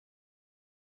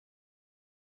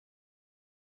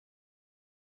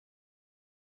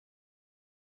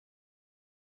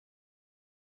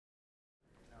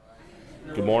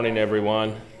Good morning,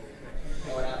 everyone.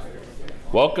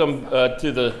 Welcome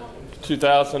to the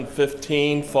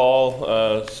 2015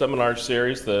 fall seminar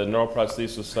series, the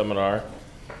Neuroprosthesis Seminar.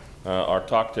 Our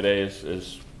talk today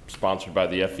is sponsored by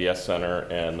the FES Center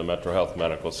and the Metro Health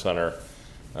Medical Center,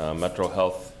 Metro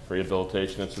Health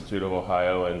Rehabilitation Institute of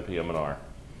Ohio, and Semainr.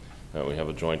 We have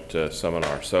a joint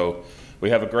seminar. So we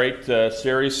have a great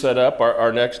series set up.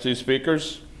 Our next two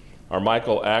speakers are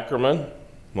Michael Ackerman,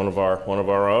 one of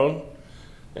our own,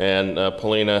 and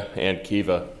Polina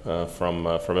Ankiva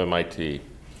from MIT.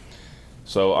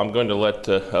 So I'm going to let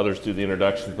others do the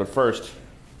introductions, but first,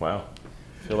 wow,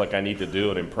 I feel like I need to do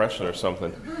an impression or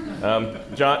something.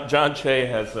 John Che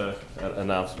has an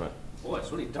announcement. Boy,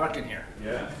 it's really dark in here.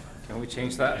 Yeah. Can we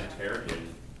change that?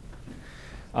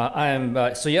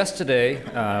 So yesterday,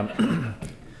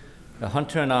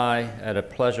 Hunter and I had a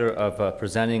pleasure of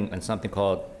presenting in something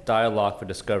called Dialogue for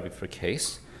Discovery for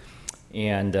Case.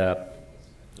 And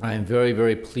I am very,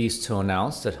 very pleased to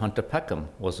announce that Hunter Peckham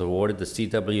was awarded the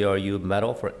CWRU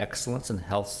Medal for Excellence in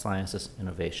Health Sciences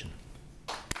Innovation.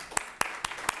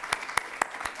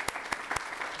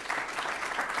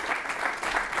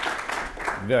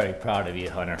 Very proud of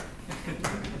you, Hunter.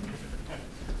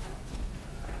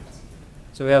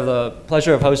 So we have the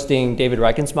pleasure of hosting David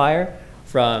Reinkensmeyer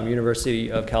from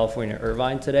University of California,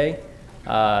 Irvine today.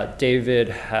 David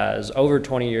has over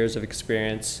 20 years of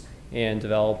experience in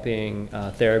developing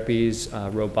therapies,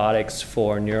 robotics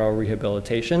for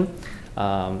neurorehabilitation.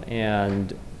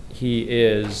 And he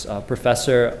is a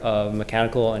professor of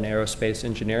mechanical and aerospace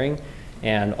engineering,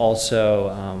 and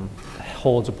also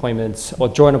holds appointments,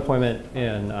 well, joint appointment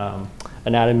in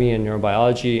anatomy and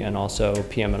neurobiology, and also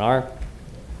PM&R.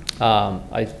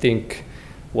 I think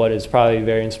what is probably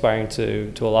very inspiring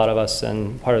to a lot of us,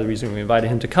 and part of the reason we invited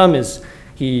him to come, is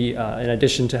he, in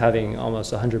addition to having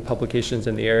almost 100 publications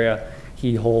in the area,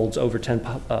 he holds over 10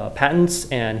 patents,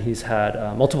 and he's had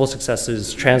multiple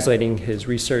successes translating his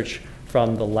research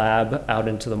from the lab out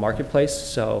into the marketplace.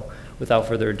 So without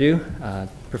further ado,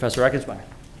 Professor Reinkensmeyer.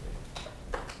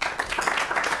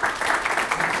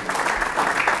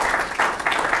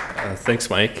 Thanks,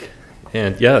 Mike.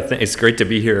 And yeah, it's great to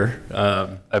be here.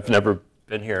 I've never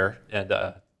been here, and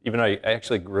even I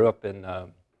actually grew up in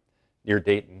near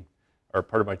Dayton, or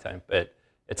part of my time, but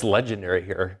it's legendary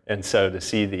here, and so to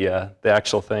see the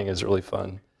actual thing is really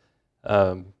fun.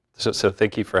 So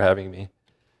thank you for having me.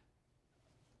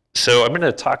 So I'm going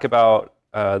to talk about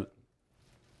the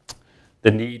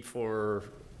need for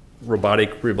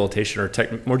robotic rehabilitation, or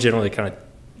more generally kind of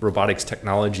robotics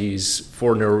technologies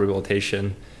for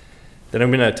neurorehabilitation. Then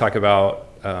I'm going to talk about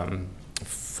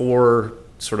 4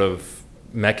 sort of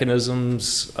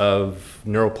mechanisms of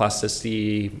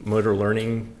neuroplasticity, motor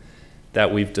learning that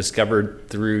we've discovered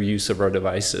through use of our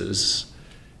devices.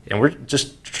 And we're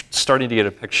just starting to get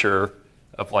a picture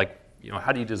of, like,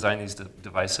 how do you design these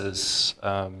devices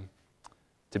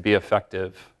to be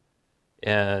effective?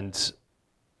 And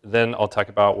then I'll talk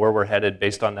about where we're headed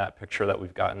based on that picture that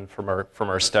we've gotten from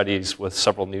our studies with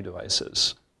several new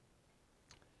devices.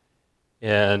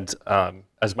 And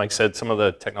as Mike said, some of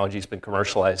the technology's been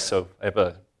commercialized, so I have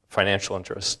a financial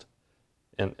interest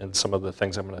in some of the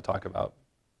things I'm going to talk about.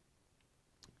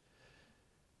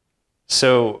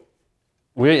 So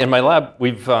in my lab,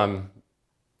 we've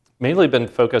mainly been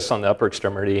focused on the upper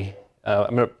extremity.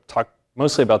 I'm going to talk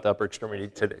mostly about the upper extremity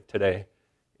today.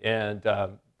 And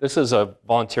this is a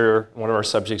volunteer, one of our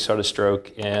subjects who had a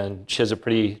stroke, and she has a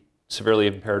pretty severely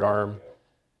impaired arm.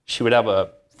 She would have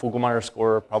a Fogelmeyer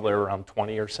score probably around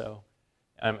 20 or so.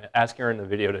 I'm asking her in the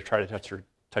video to try to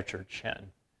touch her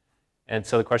chin. And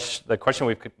so the question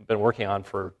we've been working on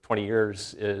for 20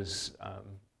 years is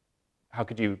how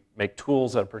could you make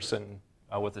tools that a person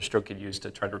with a stroke could use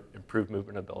to try to improve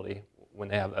movement ability when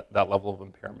they have that level of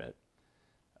impairment?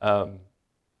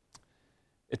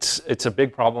 It's a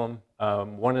big problem.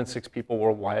 1 in 6 people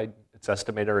worldwide, it's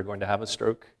estimated, are going to have a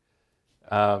stroke.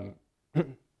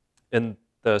 In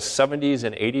the 70s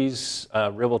and 80s,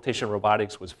 rehabilitation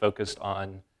robotics was focused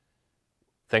on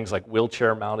things like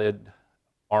wheelchair-mounted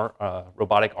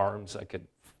robotic arms that could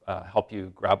help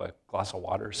you grab a glass of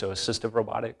water, so assistive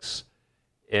robotics.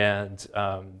 And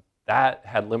that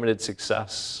had limited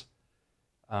success.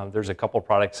 There's a couple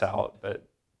products out, but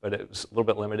it was a little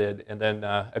bit limited. And then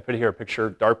I put here a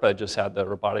picture. DARPA just had the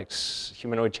robotics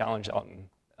humanoid challenge out in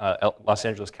Los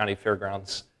Angeles County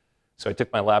Fairgrounds. So I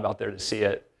took my lab out there to see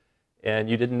it. And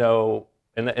you didn't know,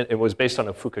 and it was based on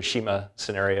a Fukushima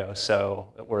scenario,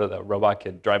 so where the robot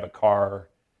could drive a car,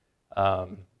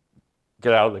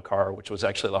 get out of the car, which was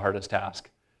actually the hardest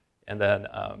task, and then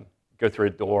go through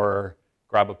a door,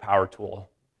 grab a power tool.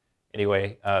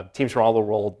 Anyway, teams from all over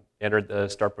the world entered the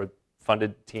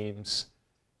STARPA-funded teams.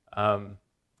 And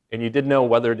you didn't know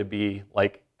whether to be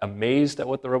like amazed at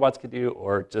what the robots could do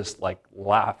or just like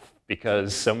laugh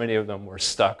because so many of them were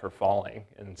stuck or falling.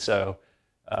 And so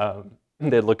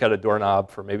they'd look at a doorknob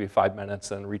for maybe 5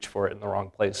 minutes and reach for it in the wrong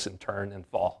place and turn and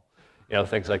fall,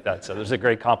 things like that. So there's a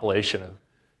great compilation of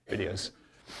videos.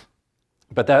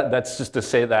 But that's just to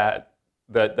say that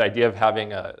the idea of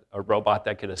having a robot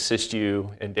that could assist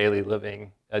you in daily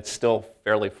living, it's still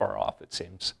fairly far off, it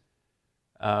seems.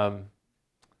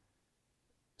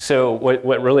 So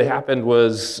what really happened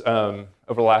was over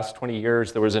the last 20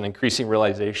 years, there was an increasing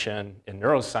realization in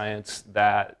neuroscience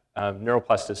that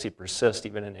neuroplasticity persists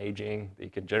even in aging. That you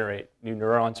can generate new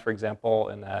neurons, for example,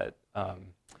 and that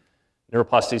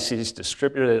neuroplasticity is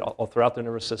distributed all throughout the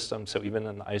nervous system. So even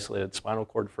in the isolated spinal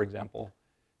cord, for example,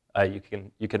 you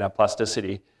can have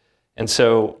plasticity. And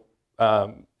so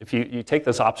if you take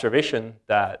this observation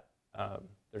that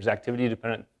there's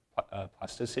activity-dependent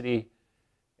plasticity,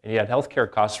 and you had healthcare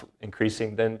costs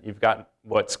increasing, then you've got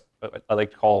what's I like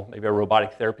to call maybe a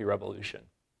robotic therapy revolution.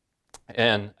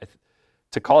 And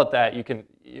to call it that,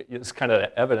 it's kind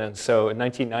of evidence. So in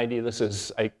 1990, this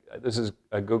is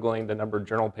Googling the number of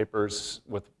journal papers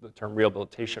with the term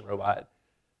rehabilitation robot.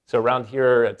 So around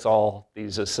here, it's all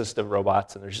these assistive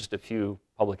robots, and there's just a few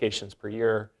publications per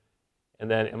year.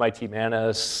 And then MIT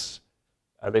Manus,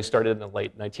 they started in the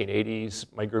late 1980s.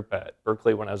 My group at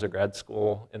Berkeley when I was at grad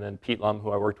school, and then Pete Lum,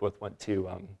 who I worked with, went to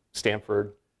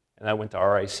Stanford, and I went to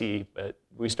RIC. But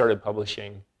we started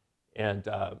publishing, and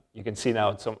you can see now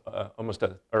it's over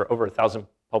 1,000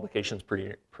 publications per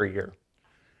year.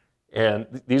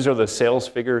 And these are the sales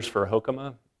figures for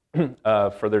Hokema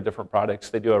for their different products.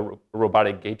 They do a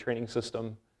robotic gait training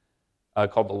system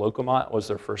called the Locomot, was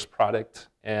their first product.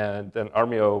 And then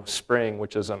Armio Spring,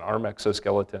 which is an arm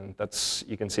exoskeleton,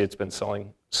 you can see it's been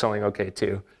selling okay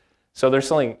too. So they're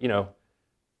selling,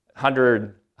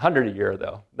 100 a year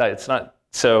though. It's not,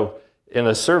 so in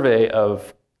a survey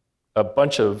of a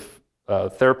bunch of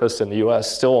therapists in the US,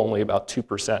 still only about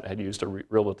 2% had used a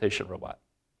rehabilitation robot.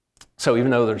 So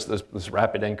even though there's this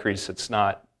rapid increase, it's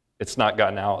not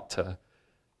gotten out to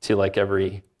like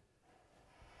every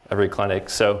clinic.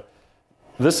 So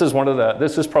this is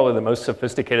probably the most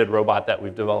sophisticated robot that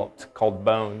we've developed, called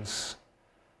Bones,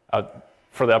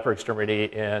 for the upper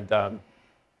extremity. And I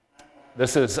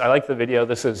like the video.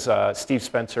 This is Steve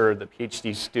Spencer, the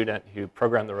PhD student who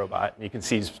programmed the robot. And you can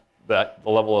see the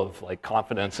level of like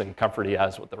confidence and comfort he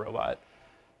has with the robot.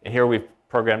 And here we've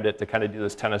programmed it to kind of do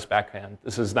this tennis backhand.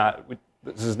 This is not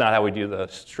how we do the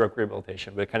stroke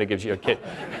rehabilitation, but it kind of gives you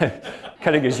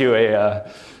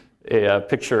a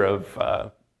picture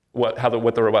of what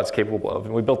the robot's capable of.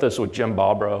 And we built this with Jim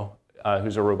Bobrow,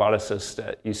 who's a roboticist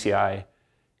at UCI.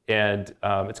 And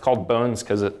it's called Bones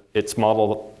because it's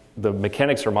modeled, the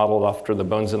mechanics are modeled after the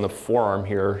bones in the forearm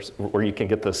here, where you can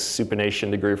get this supination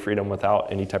degree of freedom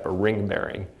without any type of ring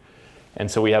bearing.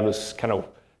 And so we have this kind of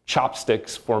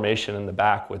chopsticks formation in the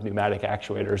back with pneumatic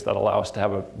actuators that allow us to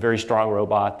have a very strong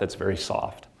robot that's very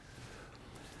soft.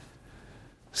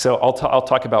 So I'll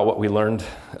talk about what we learned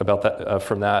about that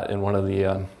from that in one of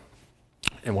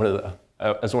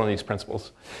these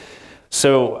principles.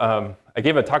 So I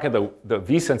gave a talk at the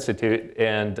Wyss Institute,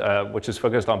 and which is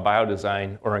focused on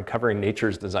biodesign or uncovering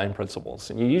nature's design principles.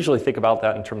 And you usually think about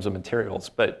that in terms of materials,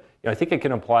 but I think it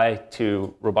can apply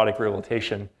to robotic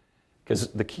rehabilitation, because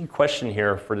the key question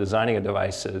here for designing a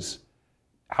device is,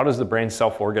 how does the brain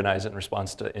self-organize in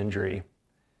response to injury?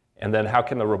 And then how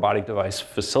can the robotic device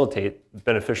facilitate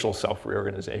beneficial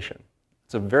self-reorganization?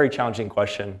 It's a very challenging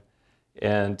question.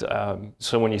 And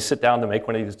so when you sit down to make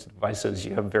one of these devices,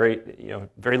 you have very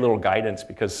little guidance,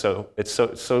 because so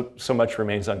much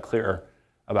remains unclear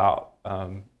about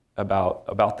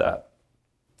that.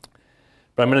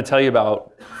 But I'm going to tell you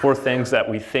about 4 things that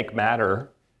we think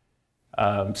matter.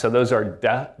 So those are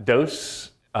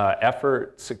dose,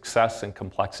 effort, success, and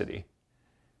complexity.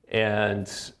 And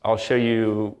I'll show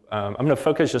you, I'm going to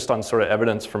focus just on sort of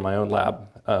evidence from my own lab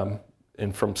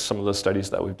and from some of the studies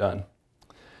that we've done.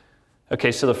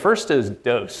 Okay, so the first is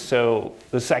dose. So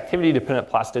this activity-dependent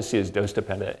plasticity is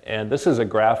dose-dependent. And this is a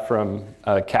graph from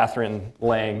Catherine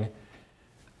Lang,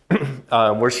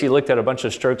 where she looked at a bunch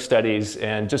of stroke studies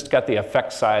and just got the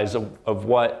effect size of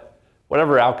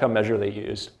whatever outcome measure they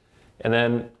used. And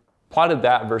then plotted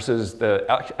that versus the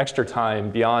extra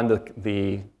time beyond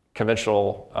the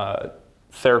conventional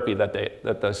therapy that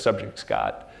the subjects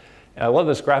got. And I love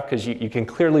this graph because you can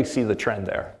clearly see the trend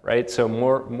there, right? So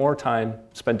more time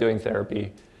spent doing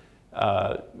therapy,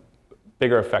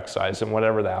 bigger effect size, and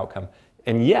whatever the outcome.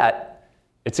 And yet,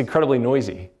 it's incredibly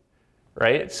noisy,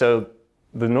 right? So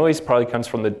the noise probably comes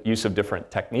from the use of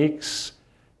different techniques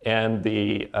and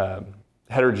the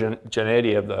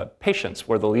heterogeneity of the patients,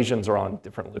 where the lesions are on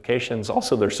different locations,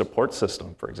 also their support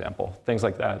system, for example, things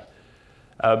like that.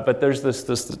 But there's this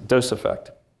dose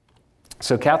effect.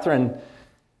 So Catherine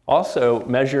also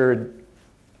measured,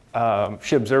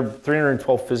 she observed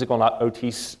 312 physical and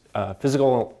OT,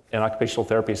 physical and occupational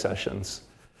therapy sessions,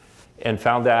 and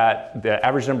found that the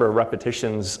average number of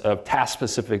repetitions of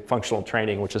task-specific functional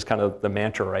training, which is kind of the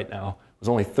mantra right now, was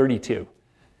only 32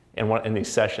 in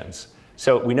these sessions.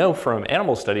 So we know from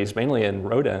animal studies, mainly in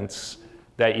rodents,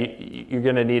 that you're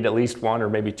going to need at least 1 or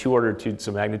maybe 2 orders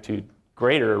of magnitude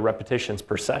greater repetitions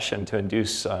per session to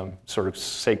induce sort of,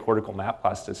 say, cortical map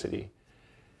plasticity.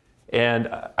 And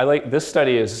I like this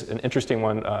study is an interesting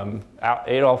one.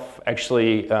 Adolf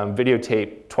actually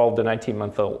videotaped 12 to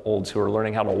 19-month-olds who are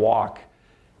learning how to walk,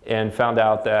 and found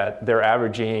out that they're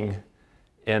averaging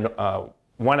in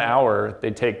 1 hour,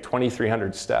 they take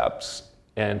 2,300 steps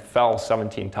and fell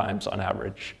 17 times on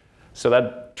average. So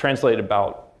that translated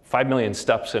about 5 million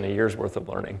steps in a year's worth of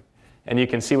learning. And you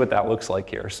can see what that looks like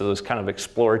here. So this kind of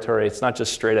exploratory, it's not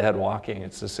just straight ahead walking,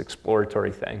 it's this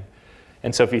exploratory thing.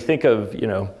 And so if you think of,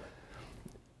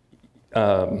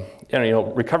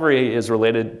 recovery is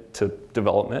related to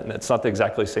development, and it's not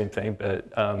exactly the same thing,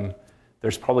 but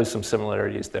there's probably some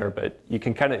similarities there. But you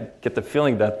can kind of get the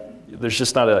feeling that there's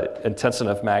just not an intense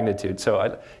enough magnitude.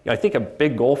 So I think a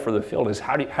big goal for the field is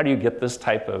how do you get this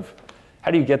type of, how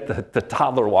do you get the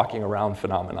toddler walking around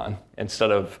phenomenon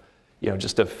instead of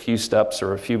just a few steps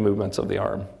or a few movements of the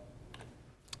arm.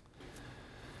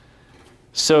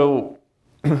 So,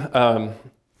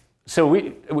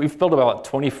 we've built about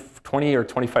 20 or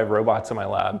 25 robots in my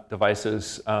lab,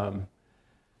 devices.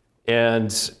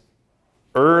 And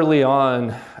early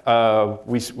on,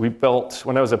 we built,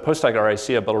 when I was a postdoc at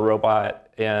RIC, I built a robot,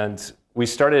 and we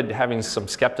started having some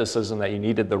skepticism that you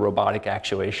needed the robotic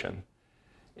actuation.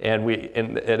 And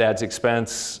it adds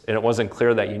expense, and it wasn't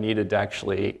clear that you needed to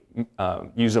actually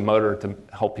use a motor to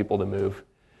help people to move.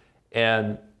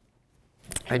 And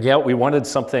yet we wanted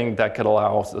something that could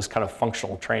allow this kind of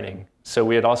functional training. So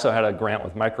we had also had a grant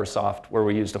with Microsoft where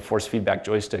we used a force feedback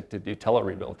joystick to do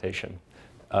telerehabilitation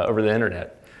over the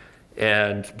internet.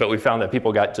 But we found that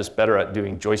people got just better at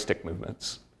doing joystick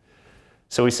movements.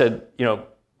 So we said,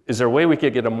 is there a way we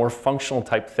could get a more functional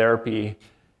type therapy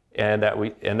and that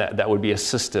would be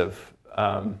assistive?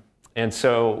 And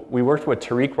so we worked with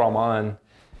Tariq Rahman,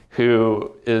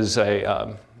 who is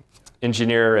a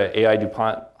engineer at AI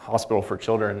DuPont Hospital for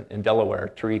Children in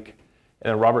Delaware, Tariq.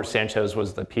 And then Robert Sanchez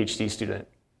was the PhD student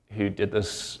who did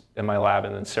this in my lab.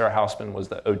 And then Sarah Hausman was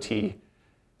the OT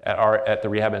at the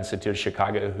Rehab Institute of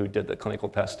Chicago who did the clinical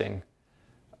testing.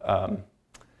 So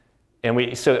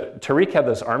Tariq had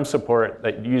this arm support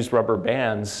that used rubber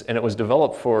bands, and it was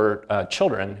developed for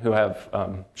children who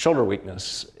have shoulder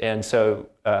weakness. And so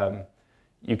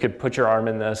you could put your arm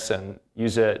in this and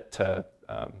use it to,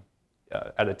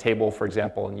 at a table, for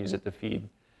example, and use it to feed.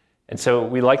 And so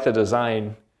we liked the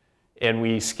design, and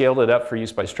we scaled it up for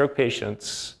use by stroke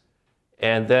patients.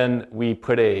 And then we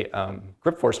put a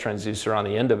grip force transducer on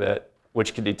the end of it,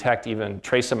 which could detect even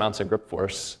trace amounts of grip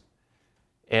force.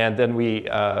 And then we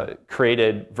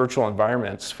created virtual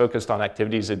environments focused on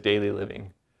activities of daily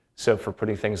living. So for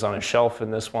putting things on a shelf in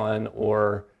this one,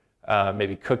 or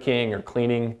maybe cooking or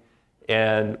cleaning,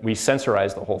 and we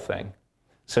sensorized the whole thing.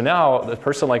 So now the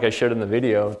person, like I showed in the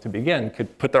video to begin,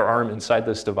 could put their arm inside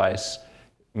this device,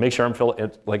 make sure arm feel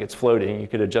like it's floating. You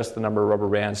could adjust the number of rubber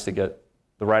bands to get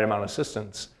the right amount of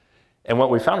assistance. And what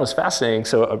we found was fascinating.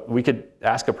 So we could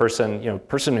ask a person,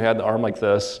 person who had the arm like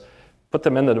this, put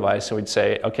them in the device, and we'd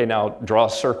say, okay, now draw a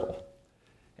circle.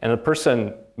 And the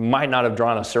person might not have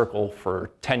drawn a circle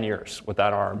for 10 years with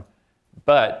that arm,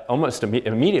 but almost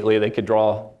immediately they could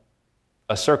draw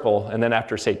a circle, and then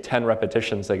after, say, 10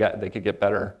 repetitions, they could get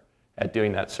better at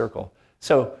doing that circle.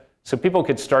 So people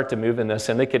could start to move in this,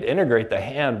 and they could integrate the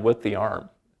hand with the arm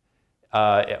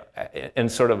in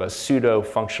sort of a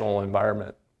pseudo-functional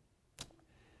environment.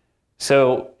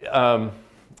 So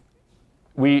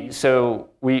we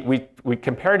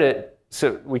compared it.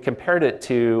 So we compared it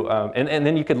to, and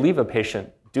then you could leave a patient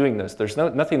doing this. There's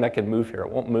nothing that can move here. It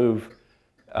won't move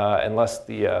unless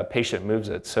the patient moves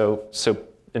it. So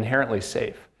inherently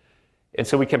safe. And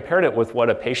so we compared it with what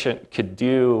a patient could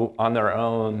do on their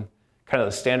own. Kind of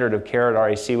the standard of care at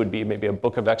REC would be maybe a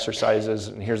book of exercises,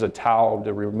 and here's a towel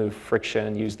to remove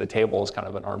friction, use the table as kind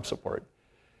of an arm support.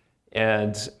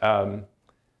 And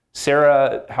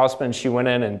Sarah Hausman, she went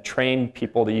in and trained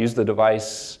people to use the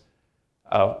device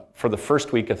for the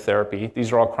first week of therapy.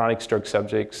 These are all chronic stroke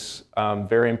subjects,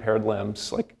 very impaired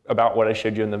limbs, like about what I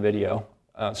showed you in the video,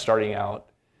 starting out.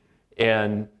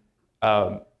 And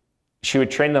she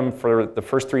would train them for the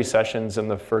first 3 sessions in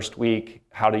the first week,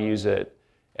 how to use it.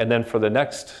 And then for the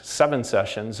next 7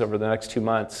 sessions over the next 2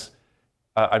 months,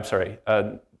 over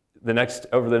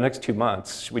the next 2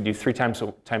 months, we'd do 3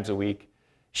 times a week.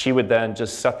 She would then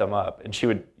just set them up, and she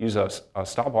would use a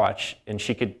stopwatch, and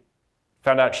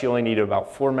found out she only needed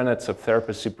about 4 minutes of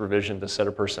therapist supervision to set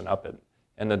a person up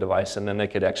in the device, and then they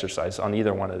could exercise on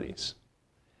either one of these.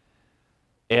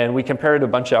 And we compared a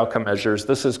bunch of outcome measures.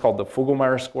 This is called the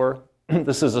Fugl-Meyer score.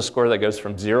 This is a score that goes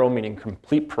from 0, meaning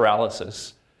complete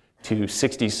paralysis, to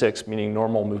 66, meaning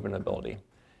normal movement ability.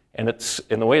 And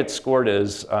the way it's scored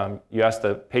is you ask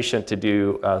the patient to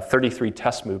do 33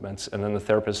 test movements, and then the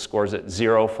therapist scores it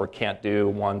 0 for can't do,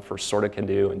 1 for sort of can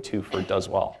do, and 2 for does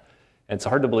well. And it's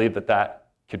hard to believe that that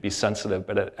could be sensitive,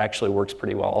 but it actually works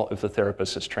pretty well if the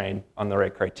therapist is trained on the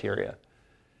right criteria.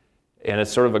 And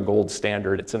it's sort of a gold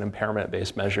standard. It's an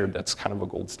impairment-based measure that's kind of a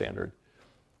gold standard.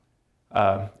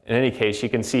 In any case, you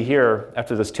can see here,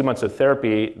 after this 2 months of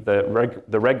therapy, the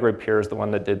red group here is the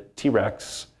one that did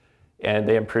T-Rex, and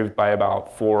they improved by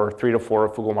about 3 to 4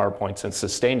 Fugl-Meyer points and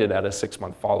sustained it at a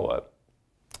 6-month follow-up.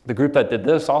 The group that did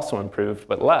this also improved,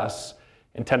 but less,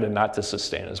 and tended not to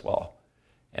sustain as well.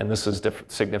 And this is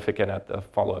significant at the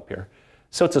follow-up here.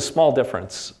 So it's a small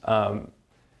difference.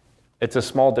 It's a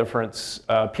small difference.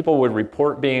 People would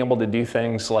report being able to do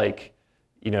things like,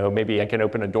 maybe I can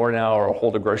open a door now, or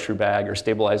hold a grocery bag, or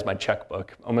stabilize my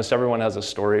checkbook. Almost everyone has a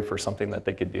story for something that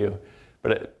they could do.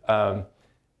 But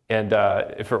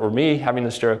if it were me having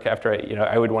the stroke after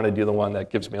I would want to do the one that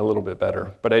gives me a little bit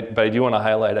better. But I do want to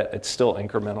highlight it. It's still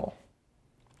incremental.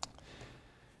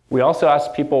 We also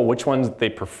asked people which ones they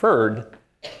preferred.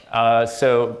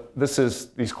 So this is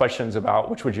these questions about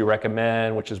which would you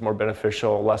recommend, which is more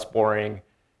beneficial, less boring.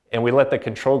 And we let the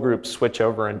control group switch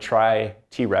over and try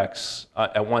T-Rex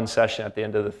at one session at the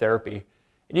end of the therapy.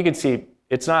 And you can see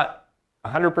it's not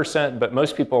 100%, but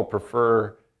most people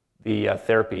prefer the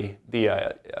therapy,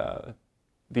 the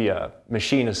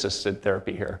machine-assisted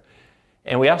therapy here.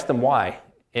 And we asked them why.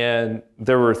 And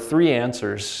there were 3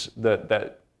 answers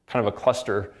that kind of a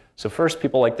cluster. So first,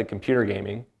 people like the computer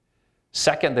gaming.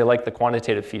 Second, they like the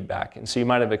quantitative feedback. And so you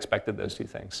might have expected those 2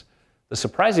 things. The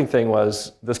surprising thing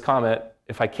was this comment,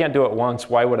 if I can't do it once,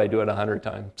 why would I do it 100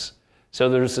 times? So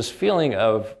there's this feeling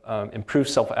of improved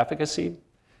self-efficacy,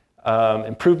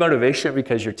 improved motivation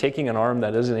because you're taking an arm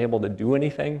that isn't able to do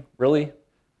anything, really,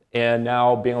 and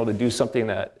now being able to do something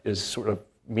that is sort of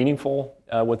meaningful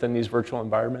within these virtual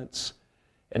environments.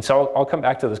 And so I'll come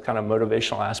back to this kind of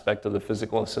motivational aspect of the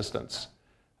physical assistance.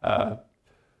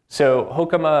 So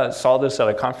Hokema saw this at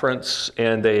a conference,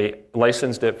 and they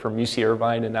licensed it from UC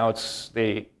Irvine, and now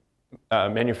they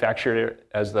manufactured it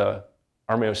as the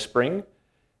Armeo Spring.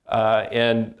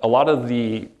 And a lot of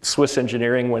the Swiss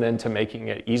engineering went into making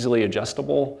it easily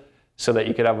adjustable so that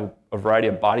you could have a variety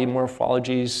of body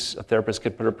morphologies. A therapist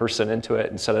could put a person into it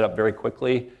and set it up very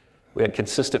quickly. We had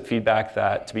consistent feedback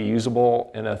that to be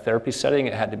usable in a therapy setting,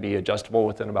 it had to be adjustable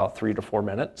within about 3 to 4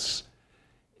 minutes.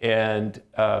 And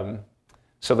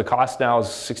so the cost now is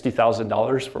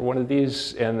 $60,000 for one of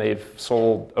these, and they've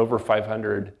sold over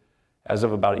 500 as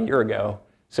of about a year ago.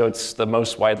 So it's the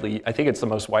most widely, I think it's the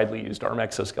most widely used arm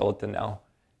exoskeleton now.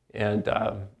 And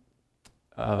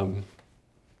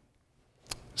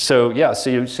so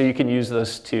you can use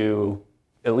this to,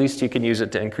 at least you can use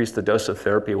it to increase the dose of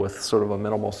therapy with sort of a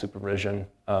minimal supervision,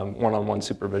 one-on-one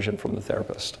supervision from the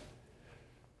therapist.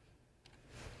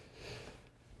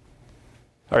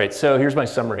 All right, so here's my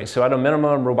summary. So at a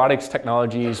minimum, robotics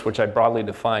technologies, which I broadly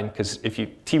define, because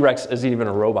T-Rex isn't even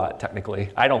a robot technically.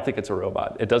 I don't think it's a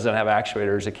robot. It doesn't have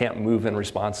actuators. It can't move in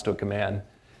response to a command.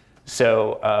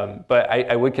 So, but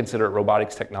I would consider it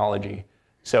robotics technology.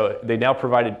 So they now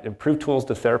provided improved tools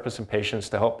to therapists and patients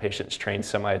to help patients train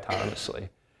semi-autonomously.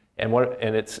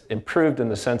 And it's improved in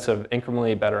the sense of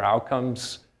incrementally better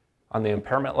outcomes on the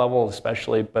impairment level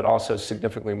especially, but also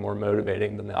significantly more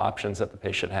motivating than the options that the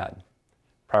patient had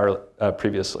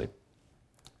previously.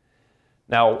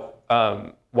 Now,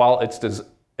 while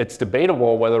it's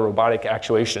debatable whether robotic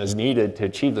actuation is needed to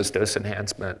achieve this dose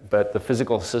enhancement, but the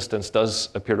physical assistance does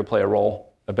appear to play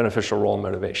a beneficial role in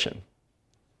motivation.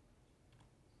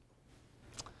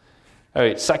 All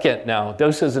right, second now,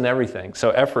 doses and everything. So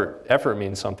effort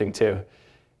means something too.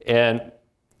 And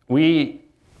we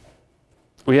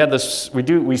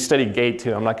study gait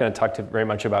too. I'm not going to talk very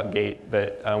much about gait,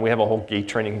 but we have a whole gait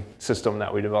training system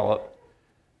that we developed.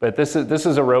 But this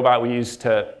is a robot we use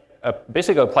to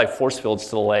basically apply force fields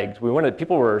to the legs.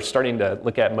 People were starting to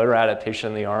look at motor adaptation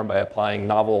in the arm by applying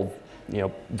novel,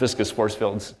 viscous force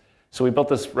fields. So we built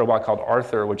this robot called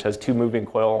Arthur, which has 2 moving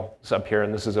coils up here,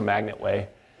 and this is a magnet way.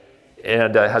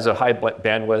 And has a high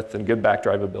bandwidth and good back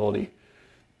drivability.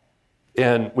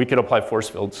 And we could apply force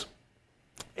fields.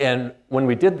 And when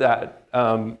we did that,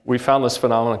 we found this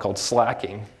phenomenon called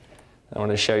slacking. I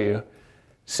want to show you.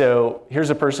 So here's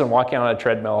a person walking on a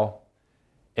treadmill,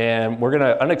 and we're going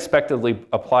to unexpectedly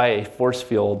apply a force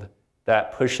field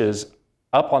that pushes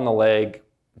up on the leg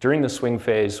during the swing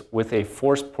phase with a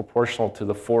force proportional to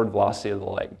the forward velocity of the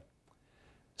leg.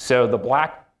 So the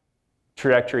black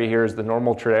trajectory here is the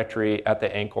normal trajectory at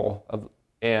the ankle.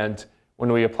 And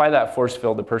when we apply that force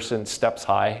field, the person steps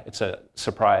high. It's a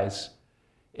surprise.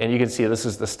 And you can see this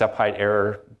is the step height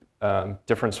error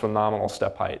difference from nominal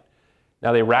step height.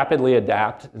 Now they rapidly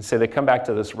adapt, and so they come back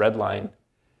to this red line.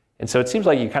 And so it seems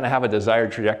like you kind of have a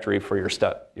desired trajectory for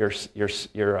your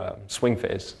swing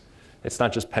phase. It's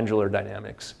not just pendular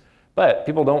dynamics. But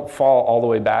people don't fall all the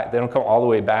way back. They don't come all the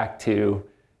way back to,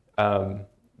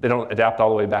 they don't adapt all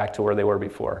the way back to where they were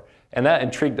before. And that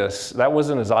intrigued us. That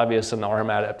wasn't as obvious in the arm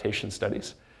adaptation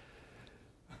studies.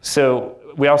 So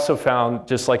we also found,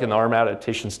 just like in the arm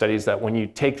adaptation studies, that when you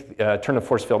turn the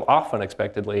force field off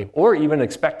unexpectedly, or even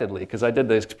expectedly, because I did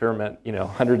the experiment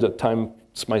hundreds of times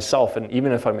myself, and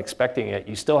even if I'm expecting it,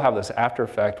 you still have this after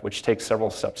effect, which takes several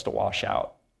steps to wash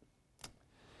out.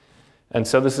 And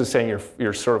so this is saying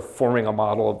you're sort of forming a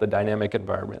model of the dynamic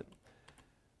environment.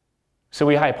 So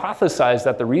we hypothesized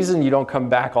that the reason you don't come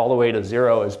back all the way to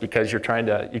 0 is because you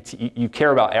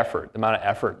care about effort, the amount of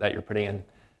effort that you're putting in.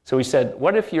 So we said,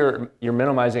 what if you're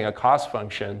minimizing a cost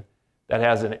function that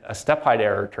has a step height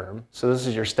error term? So this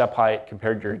is your step height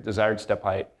compared to your desired step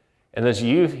height. And this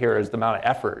U here is the amount of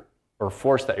effort or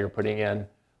force that you're putting in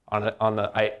on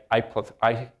the I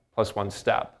plus 1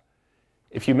 step.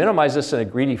 If you minimize this in a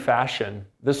greedy fashion,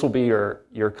 this will be your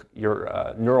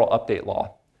neural update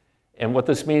law. And what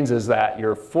this means is that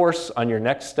your force on your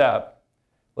next step,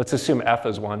 let's assume F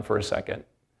is 1 for a second.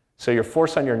 So your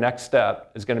force on your next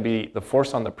step is going to be the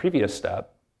force on the previous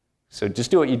step. So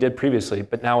just do what you did previously,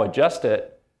 but now adjust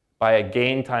it by a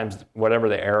gain times whatever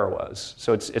the error was.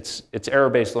 So it's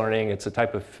error-based learning. It's a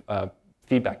type of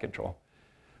feedback control.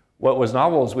 What was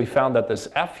novel is we found that this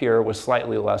F here was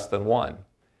slightly less than 1.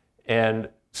 And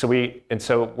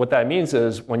so what that means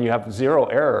is when you have 0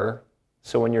 error,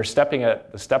 so when you're stepping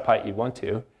at the step height you want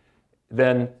to,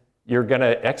 then you're going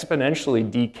to exponentially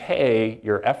decay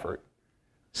your effort.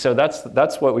 So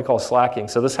that's what we call slacking.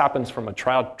 So this happens from a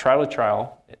trial to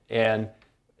trial, and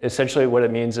essentially what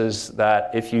it means is that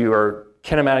if you are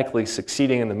kinematically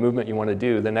succeeding in the movement you want to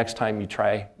do, the next time you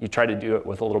try to do it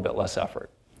with a little bit less effort.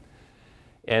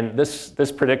 And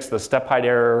this predicts the step height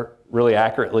error really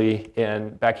accurately.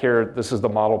 And back here, this is the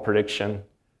model prediction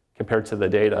compared to the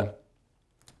data.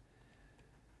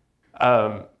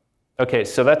 Okay,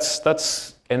 so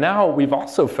and now we've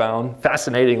also found,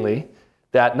 fascinatingly,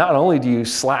 that not only do you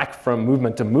slack from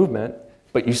movement to movement,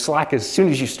 but you slack as soon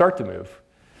as you start to move.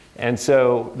 And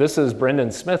so this is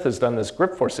Brendan Smith has done this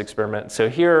grip force experiment. So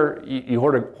here you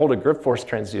hold a grip force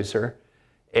transducer,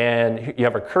 and you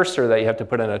have a cursor that you have to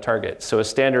put in a target. So a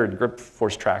standard grip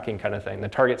force tracking kind of thing. The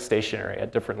target's stationary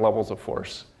at different levels of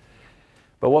force.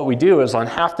 But what we do is on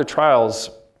half the trials,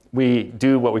 we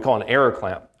do what we call an error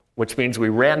clamp, which means we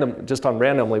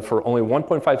randomly for only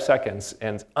 1.5 seconds,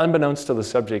 and unbeknownst to the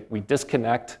subject, we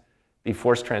disconnect the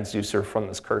force transducer from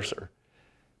this cursor.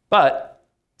 But,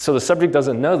 so the subject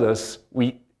doesn't know this,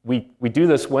 we do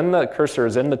this when the cursor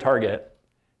is in the target,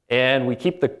 and we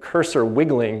keep the cursor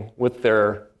wiggling with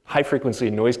their high-frequency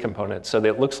noise component so that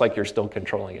it looks like you're still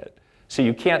controlling it. So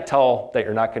you can't tell that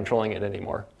you're not controlling it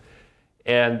anymore.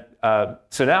 And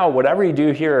so now whatever you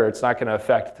do here, it's not going to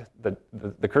affect,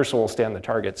 the cursor will stay on the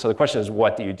target. So the question is,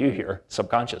 what do you do here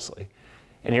subconsciously?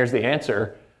 And here's the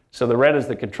answer. So the red is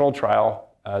the control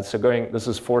trial. This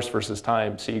is force versus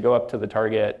time. So you go up to the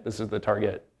target. This is the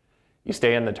target. You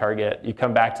stay in the target. You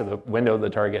come back to the window of the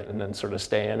target and then sort of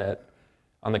stay in it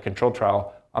on the control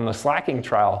trial. On the slacking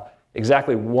trial,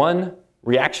 exactly 1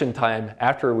 reaction time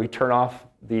after we turn off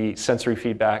the sensory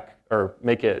feedback or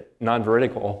make it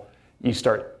non-veridical, you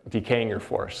start decaying your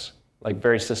force, like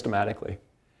very systematically.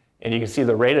 And you can see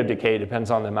the rate of decay depends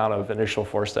on the amount of initial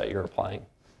force that you're applying.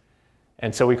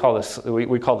 And so we call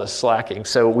this slacking.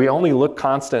 So we only look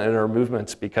constant in our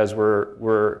movements because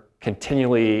we're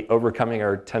continually overcoming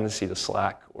our tendency to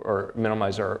slack or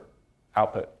minimize our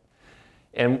output.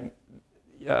 And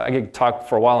I could talk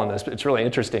for a while on this, but it's really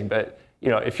interesting. But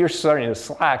if you're starting to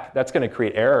slack, that's going to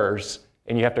create errors,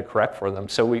 and you have to correct for them.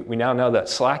 So we now know that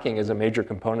slacking is a major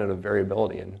component of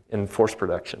variability in force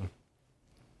production.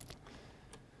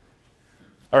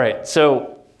 All right,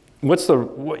 so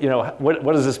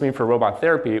what does this mean for robot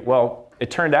therapy? Well, it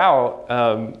turned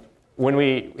out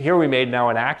we made now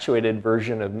an actuated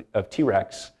version of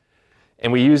T-Rex,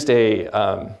 and we used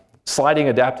a sliding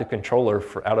adaptive controller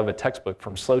out of a textbook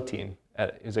from Slotin,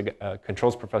 who's a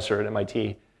controls professor at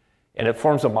MIT, and it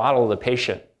forms a model of the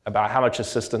patient about how much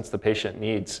assistance the patient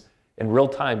needs in real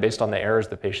time based on the errors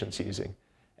the patient's using.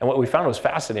 And what we found was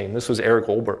fascinating. This was Eric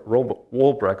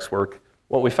Wolbrecht's work.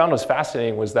 What we found was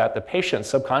fascinating was that the patient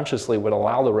subconsciously would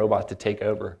allow the robot to take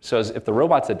over. So if the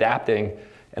robot's adapting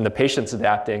and the patient's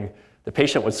adapting, the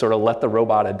patient would sort of let the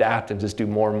robot adapt and just do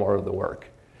more and more of the work.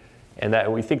 And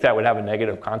that we think that would have a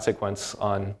negative consequence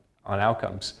on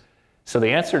outcomes. So the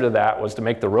answer to that was to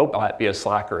make the robot be a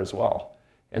slacker as well.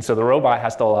 And so the robot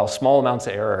has to allow small amounts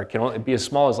of error. It can only be as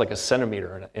small as like a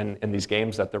centimeter in these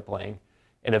games that they're playing.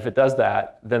 And if it does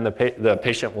that, then the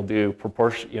patient will do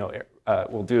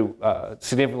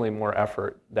significantly more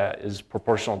effort that is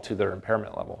proportional to their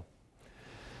impairment level.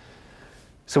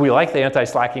 So we like the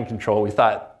anti-slacking control. We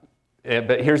thought,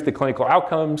 but here's the clinical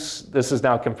outcomes. This is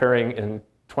now comparing in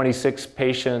 26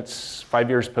 patients, 5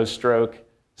 years post-stroke,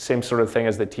 same sort of thing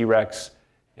as the T-Rex.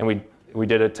 And we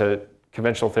did it to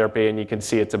conventional therapy, and you can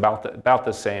see it's about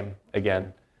the same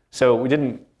again. So we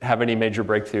didn't have any major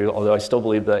breakthrough, although I still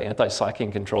believe the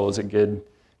anti-slacking control is a good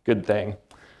thing.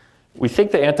 We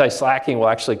think the anti-slacking will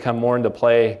actually come more into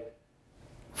play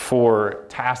for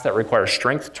tasks that require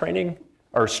strength training,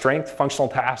 or functional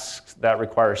tasks that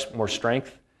require more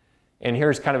strength. And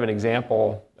here's kind of an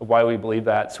example of why we believe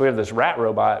that. So we have this rat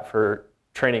robot for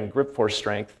training grip force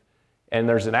strength, and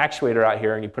there's an actuator out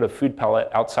here, and you put a food pellet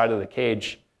outside of the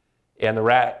cage, and the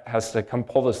rat has to come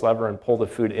pull this lever and pull the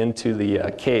food into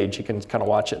the cage. You can kind of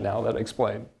watch it now that I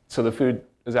explained. So the food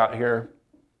is out here.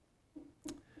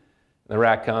 The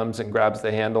rat comes and grabs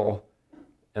the handle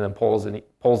and then pulls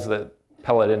the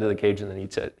pellet into the cage and then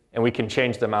eats it. And we can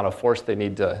change the amount of force they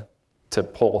need to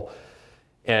pull.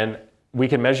 And we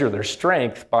can measure their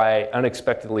strength by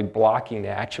unexpectedly blocking the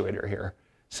actuator here.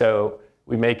 So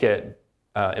we make it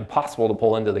impossible to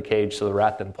pull into the cage, so the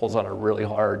rat then pulls on it really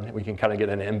hard. We can kind of get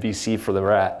an MVC for the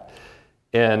rat.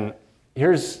 And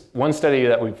here's one study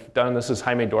that we've done. This is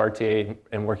Jaime Duarte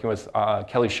and working with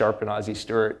Kelly Sharp and Ozzie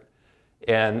Stewart.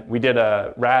 And we did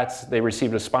rats. They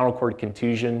received a spinal cord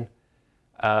contusion.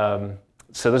 So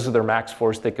this is their max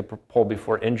force they could pull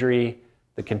before injury.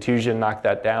 The contusion knocked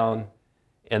that down.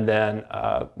 And then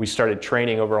we started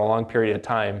training over a long period of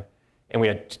time. And we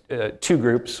had two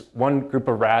groups. One group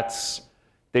of rats,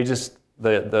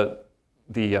 the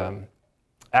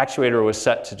actuator was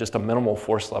set to just a minimal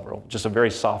force level, just a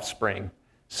very soft spring.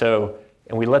 So,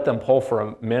 and we let them pull for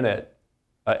a minute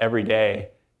every day.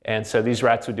 And so these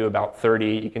rats would do about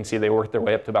 30. You can see they worked their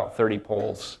way up to about 30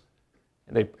 pulls.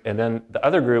 And then the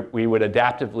other group, we would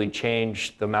adaptively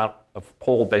change the amount of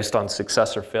pull based on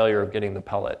success or failure of getting the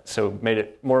pellet. So it made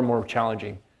it more and more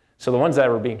challenging. So the ones that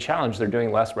were being challenged, they're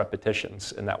doing less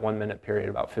repetitions in that 1 minute period,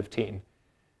 about 15.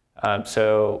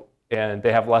 And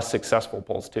they have less successful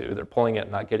pulls too. They're pulling it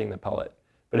and not getting the pellet.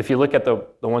 But if you look at the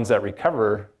ones that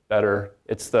recover better,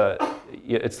 it's the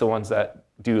ones that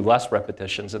do less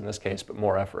repetitions in this case, but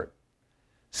more effort.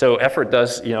 So effort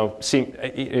does, seem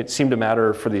to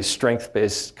matter for these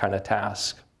strength-based kind of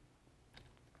tasks.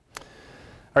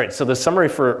 All right, so the summary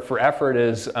for effort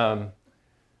is,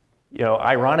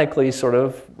 ironically, sort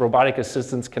of, robotic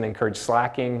assistance can encourage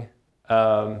slacking.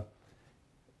 And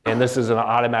this is an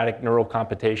automatic neural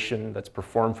computation that's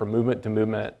performed from movement to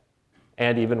movement,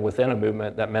 and even within a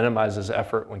movement that minimizes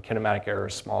effort when kinematic error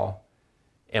is small.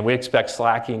 And we expect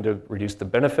slacking to reduce the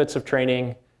benefits of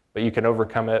training, but you can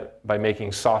overcome it by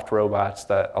making soft robots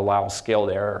that allow scaled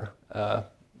error,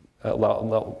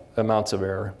 amounts of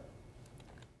error.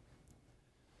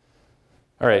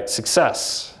 All right,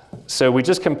 success. So we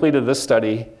just completed this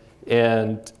study,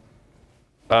 and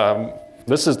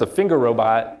this is the finger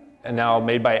robot, and now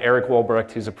made by Eric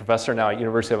Wolbrecht, who's a professor now at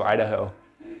University of Idaho.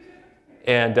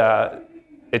 And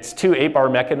it's two 8-bar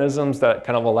mechanisms that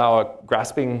kind of allow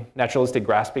a naturalistic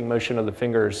grasping motion of the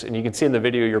fingers. And you can see in the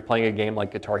video, you're playing a game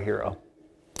like Guitar Hero.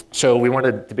 So we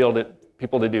wanted to be able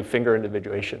people to do finger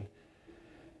individuation.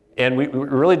 And we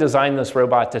really designed this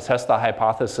robot to test the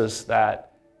hypothesis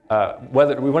that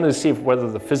we wanted to see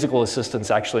whether the physical assistance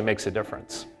actually makes a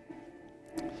difference.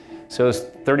 So it's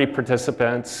 30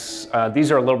 participants.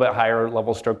 These are a little bit higher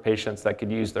level stroke patients that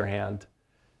could use their hand.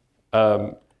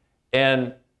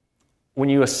 And when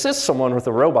you assist someone with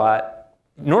a robot,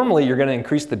 normally you're going to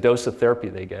increase the dose of therapy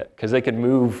they get, because they can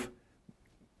move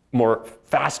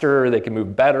faster, they can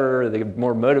move better, they get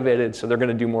more motivated, so they're going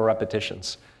to do more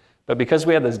repetitions. But because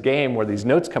we had this game where these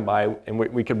notes come by, and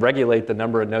we could regulate the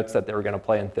number of notes that they were going to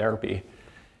play in therapy.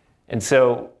 And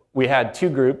so we had two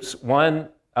groups. One,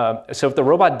 so if the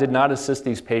robot did not assist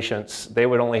these patients, they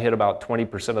would only hit about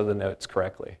 20% of the notes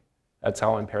correctly. That's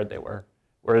how impaired they were.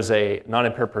 Whereas a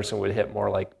non-impaired person would hit more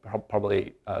like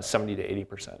probably 70 to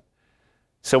 80%.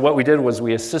 So what we did was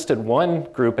we assisted one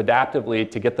group adaptively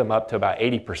to get them up to about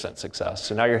 80% success.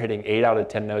 So now you're hitting 8 out of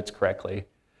 10 notes correctly.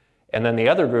 And then the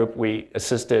other group we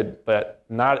assisted, but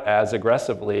not as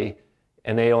aggressively,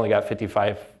 and they only got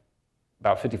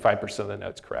about 55% of the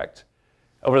notes correct.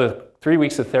 Over the 3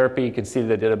 weeks of therapy, you can see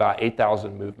they did about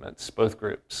 8,000 movements, both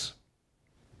groups.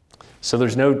 So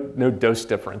there's no dose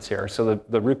difference here. So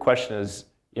the root question is,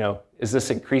 is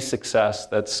this increased success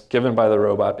that's given by the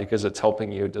robot because it's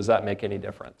helping you, does that make any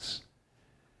difference?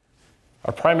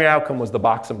 Our primary outcome was the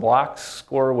box and blocks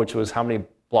score, which was how many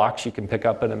blocks you can pick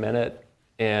up in a minute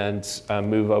and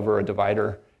move over a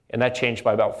divider. And that changed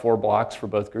by about 4 blocks for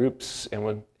both groups and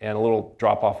a little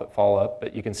drop off at follow-up,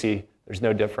 but you can see there's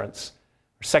no difference.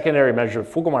 Our secondary measure of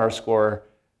Fugl score,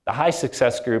 the high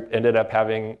success group ended up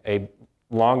having in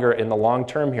the long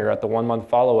term here at the 1-month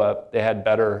follow-up, they had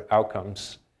better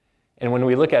outcomes. And when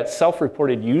we look at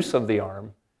self-reported use of the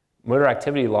arm, motor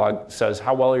activity log says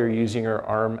how well you're using your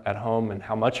arm at home and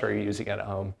how much are you using it at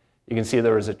home. You can see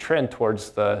there was a trend towards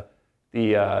the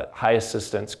high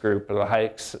assistance group or the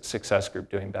high success group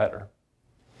doing better.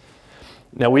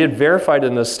 Now we had verified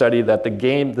in this study that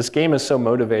this game is so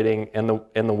motivating in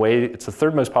the way, it's the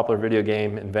 3rd most popular video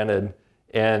game invented,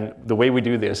 and the way we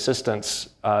do the assistance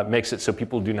makes it so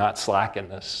people do not slack in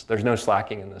this. There's no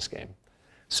slacking in this game.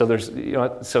 So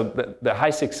the high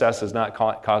success is not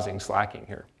causing slacking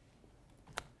here.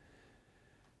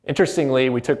 Interestingly,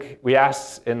 we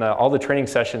asked in all the training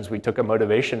sessions, we took a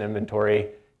motivation inventory,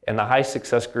 and the high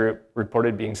success group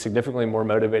reported being significantly more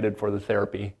motivated for the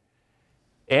therapy.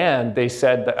 And they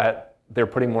said that they're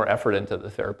putting more effort into the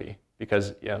therapy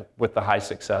because with the high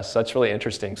success. So that's really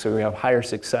interesting. So we have higher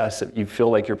success if you feel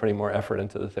like you're putting more effort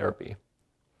into the therapy.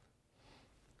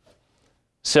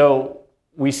 So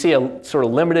we see a sort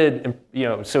of limited,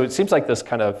 so it seems like this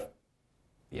kind of,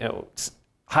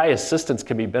 high assistance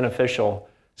can be beneficial.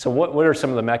 So what are some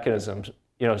of the mechanisms?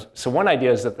 So one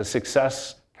idea is that the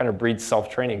success kind of breeds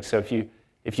self-training. So if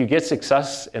you get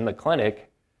success in the clinic,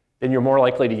 then you're more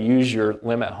likely to use your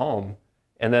limb at home,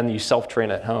 and then you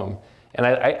self-train at home. And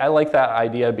I like that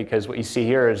idea because what you see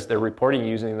here is they're reporting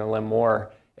using the limb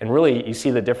more, and really you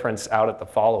see the difference out at the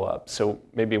follow-up. So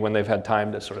maybe when they've had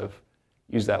time to sort of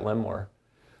use that limb more.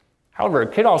 However,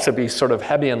 it could also be sort of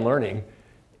Hebbian learning.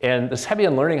 And this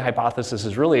Hebbian learning hypothesis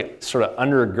is really sort of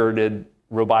undergirded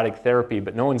robotic therapy,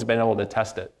 but no one's been able to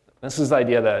test it. This is the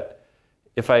idea that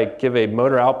if I give a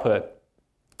motor output,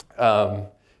 and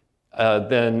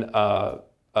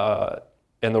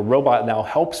the robot now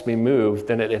helps me move,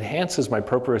 then it enhances my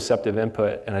proprioceptive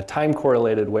input in a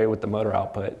time-correlated way with the motor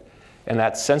output. And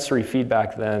that sensory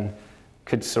feedback then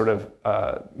could sort of,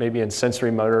 maybe in sensory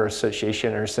motor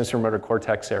association or sensory motor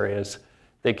cortex areas,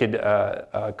 they could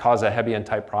cause a Hebbian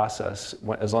type process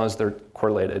as long as they're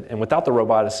correlated. And without the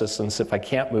robot assistance, if I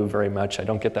can't move very much, I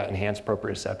don't get that enhanced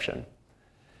proprioception.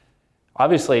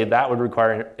 Obviously, that would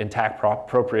require intact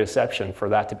proprioception for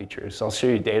that to be true. So I'll show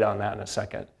you data on that in a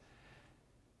second.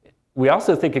 We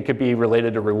also think it could be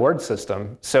related to reward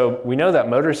system. So we know that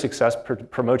motor success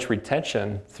promotes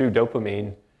retention through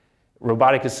dopamine.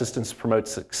 Robotic assistance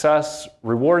promotes success.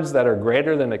 Rewards that are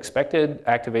greater than expected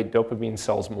activate dopamine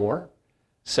cells more.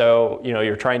 So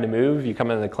you're trying to move, you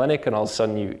come into the clinic, and all of a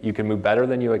sudden you can move better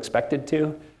than you expected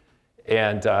to.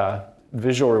 And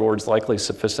visual rewards likely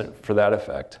sufficient for that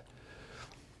effect.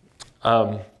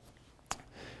 So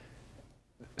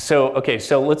I'm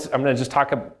going to just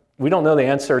talk. We don't know the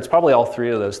answer. It's probably all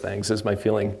 3 of those things is my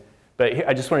feeling. But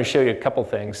I just want to show you a couple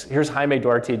things. Here's Jaime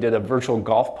Duarte did a virtual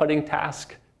golf putting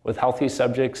task with healthy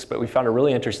subjects, but we found a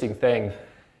really interesting thing.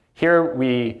 Here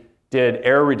we did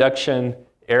error reduction,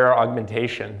 error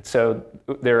augmentation. So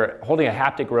they're holding a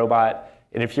haptic robot,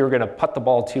 and if you were going to putt the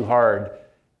ball too hard,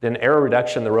 then error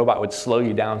reduction, the robot would slow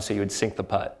you down so you would sink the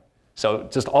putt. So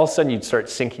just all of a sudden you'd start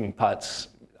sinking putts,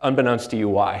 unbeknownst to you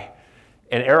why.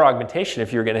 And error augmentation,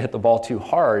 if you're going to hit the ball too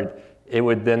hard, it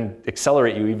would then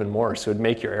accelerate you even more, so it would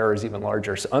make your errors even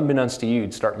larger. So unbeknownst to you,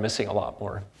 you'd start missing a lot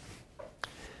more.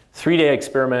 3-day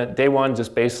experiment, day 1,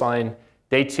 just baseline.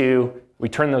 Day 2, we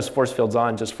turn those force fields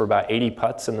on just for about 80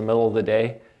 putts in the middle of the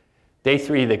day. Day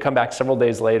 3, they come back several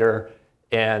days later,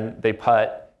 and they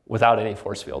putt without any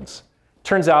force fields.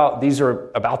 Turns out these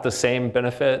are about the same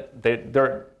benefit. They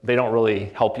don't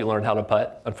really help you learn how to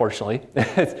putt, unfortunately.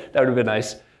 That would have been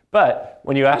nice. But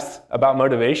when you asked about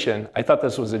motivation, I thought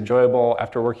this was enjoyable.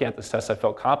 After working at this test, I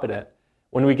felt competent.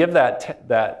 When we give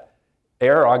that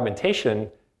error augmentation,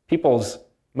 people's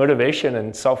motivation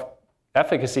and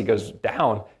self-efficacy goes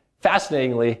down.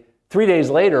 Fascinatingly, 3 days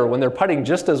later, when they're putting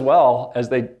just as well as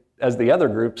the other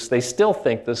groups, they still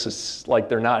think this is like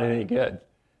they're not any good.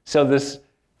 So this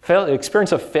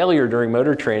experience of failure during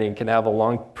motor training can have a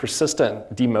long,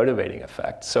 persistent, demotivating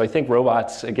effect. So I think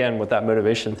robots, again, with that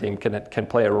motivation theme, can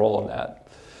play a role in that.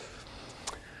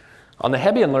 On the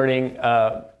Hebbian learning,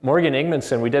 Morgan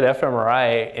Ingmanson, we did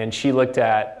fMRI, and she looked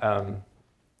at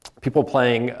people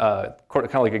playing kind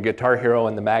of like a Guitar Hero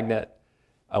and the magnet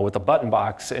with a button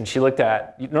box. And she looked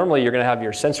at, normally you're going to have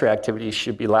your sensory activity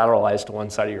should be lateralized to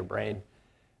one side of your brain.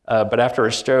 But after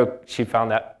a stroke, she found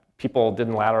that people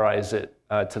didn't lateralize it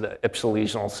to the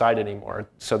ipsilesional side anymore.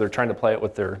 So they're trying to play it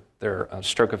with their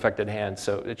stroke-affected hand.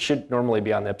 So it should normally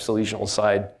be on the ipsilesional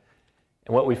side.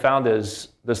 And what we found is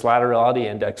this laterality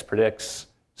index predicts,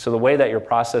 so the way that you're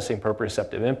processing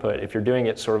proprioceptive input, if you're doing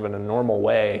it sort of in a normal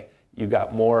way, you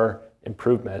got more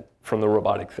improvement from the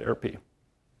robotic therapy.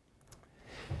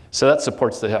 So that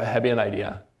supports the Hebbian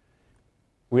idea.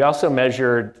 We also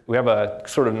measured, we have a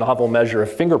sort of novel measure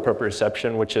of finger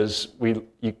proprioception, which is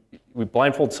we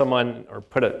blindfold someone or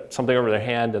put something over their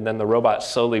hand, and then the robot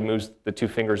slowly moves the two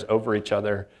fingers over each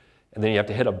other, and then you have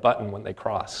to hit a button when they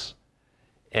cross.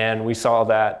 And we saw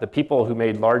that the people who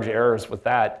made large errors with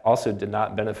that also did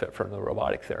not benefit from the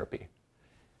robotic therapy.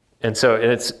 And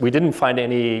so we didn't find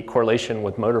any correlation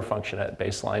with motor function at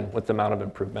baseline with the amount of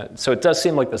improvement. So it does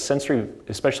seem like the sensory,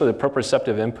 especially the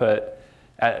proprioceptive input,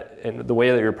 and the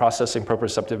way that you're processing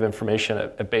proprioceptive information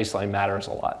at baseline matters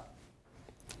a lot.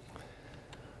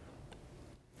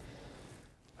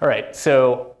 All right,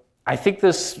 so I think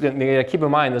this, keep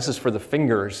in mind, this is for the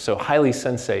fingers, so highly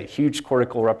sensate, huge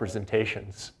cortical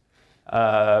representations.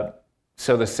 So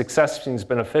the success seems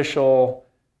beneficial,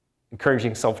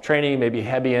 encouraging self-training, maybe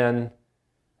Hebbian,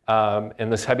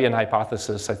 and this Hebbian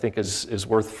hypothesis, I think, is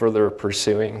worth further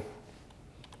pursuing.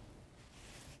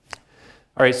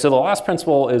 All right, so the last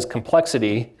principle is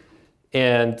complexity,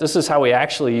 and this is how we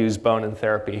actually use bone in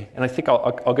therapy. And I think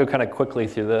I'll go kind of quickly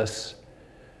through this.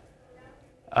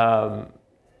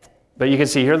 But you can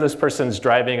see here this person's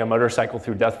driving a motorcycle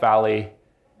through Death Valley,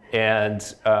 and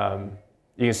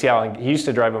you can see how he used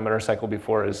to drive a motorcycle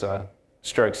before his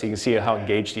stroke, so you can see how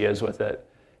engaged he is with it.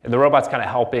 And the robot's kind of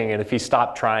helping, and if he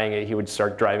stopped trying it, he would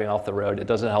start driving off the road. It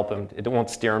doesn't help him. It won't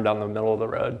steer him down the middle of the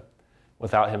road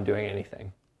without him doing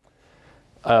anything.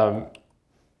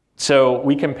 So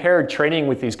we compared training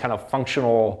with these kind of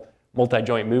functional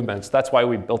multi-joint movements. That's why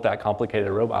we built that complicated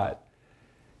robot.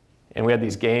 And we had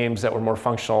these games that were more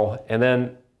functional. And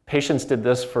then patients did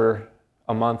this for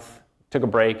a month, took a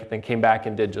break, then came back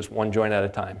and did just one joint at a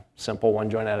time, simple one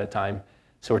joint at a time.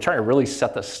 So we're trying to really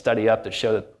set the study up to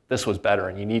show that this was better,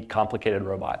 and you need complicated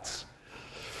robots.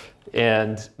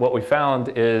 And what we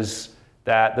found is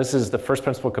that this is the first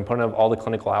principal component of all the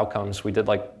clinical outcomes. We did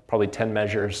like probably 10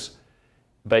 measures.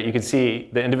 But you can see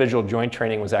the individual joint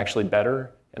training was actually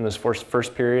better in this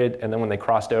first period. And then when they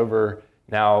crossed over,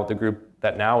 now the group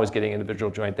that now is getting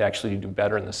individual joint, they actually do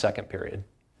better in the second period.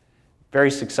 Very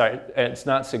successful. It's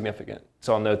not significant,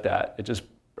 so I'll note that. It just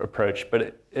approached,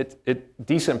 but it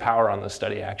decent power on the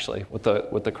study actually with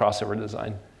the crossover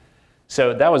design.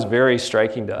 So that was very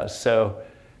striking to us. So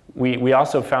we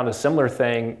also found a similar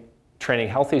thing training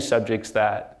healthy subjects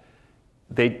that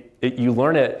you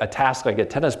learn a task like a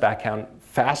tennis backhand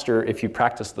faster if you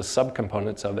practice the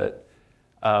subcomponents of it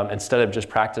instead of just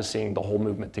practicing the whole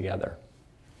movement together.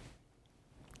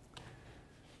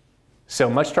 So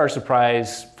much to our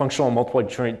surprise, functional multiple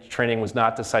joint training was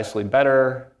not decisively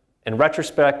better. In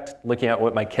retrospect, looking at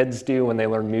what my kids do when they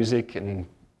learn music and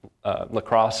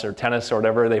lacrosse or tennis or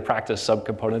whatever, they practice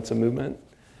subcomponents of movement.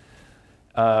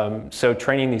 So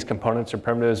training these components or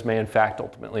primitives may in fact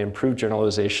ultimately improve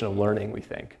generalization of learning, we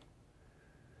think.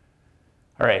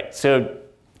 All right, so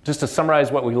just to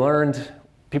summarize what we learned,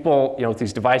 people with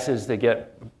these devices, they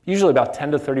get usually about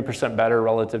 10 to 30% better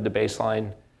relative to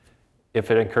baseline if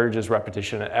it encourages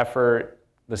repetition and effort.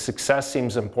 The success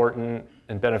seems important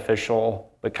and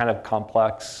beneficial, but kind of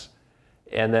complex.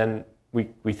 And then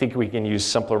we think we can use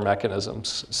simpler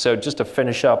mechanisms. So just to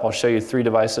finish up, I'll show you 3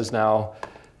 devices now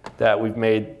that we've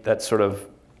made that sort of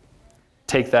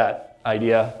take that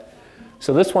idea.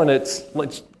 So this one,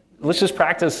 let's just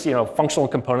practice functional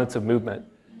components of movement.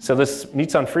 So this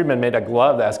Nitzan Friedman made a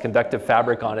glove that has conductive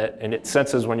fabric on it, and it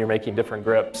senses when you're making different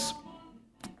grips,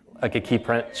 like a key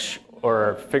pinch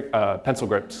or pencil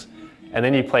grips. And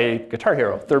then you play Guitar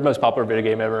Hero, 3rd most popular video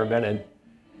game ever invented.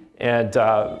 And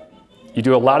you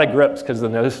do a lot of grips because the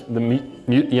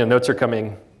notes are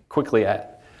coming quickly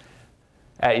at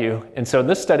you. And so in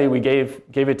this study, we gave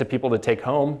it to people to take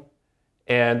home.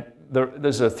 And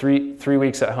there's a three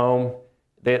weeks at home.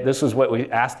 This is what we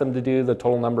asked them to do, the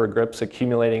total number of grips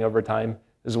accumulating over time.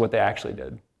 This is what they actually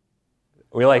did.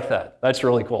 We like that. That's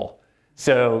really cool.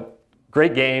 So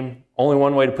great game. Only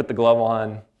one way to put the glove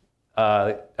on.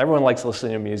 Everyone likes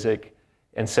listening to music.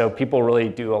 And so people really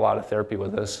do a lot of therapy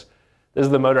with this. This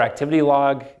is the motor activity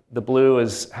log. The blue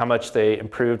is how much they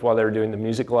improved while they were doing the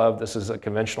music glove. This is a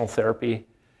conventional therapy.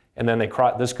 And then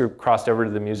this group crossed over to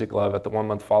the music glove at the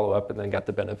 1-month follow-up and then got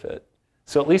the benefit.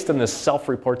 So at least in the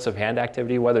self-reports of hand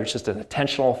activity, whether it's just an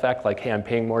attentional effect, like, hey, I'm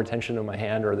paying more attention to my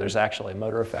hand, or there's actually a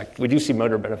motor effect, we do see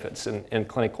motor benefits in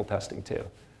clinical testing too.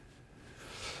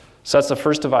 So that's the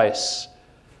first device.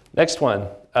 Next one,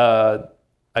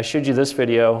 I showed you this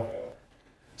video.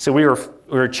 So we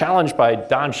were challenged by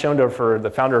Don Schoendorfer,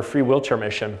 the founder of Free Wheelchair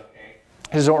Mission.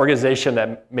 This is an organization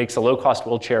that makes a low-cost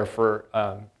wheelchair for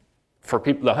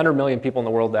people, the 100 million people in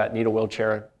the world that need a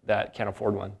wheelchair that can't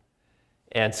afford one.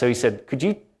 And so he said, could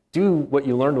you do what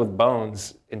you learned with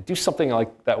bones and do something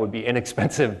like that would be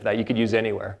inexpensive that you could use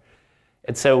anywhere?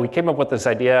 And so we came up with this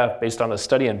idea based on a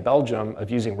study in Belgium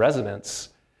of using resonance.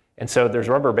 And so there's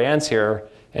rubber bands here,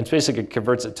 and it basically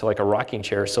converts it to like a rocking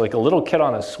chair. So like a little kid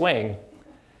on a swing,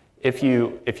 if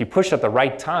you push at the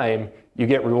right time, you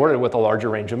get rewarded with a larger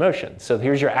range of motion. So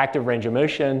here's your active range of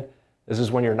motion. This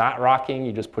is when you're not rocking,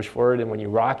 you just push forward, and when you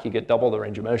rock, you get double the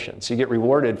range of motion. So you get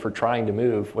rewarded for trying to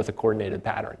move with a coordinated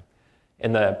pattern.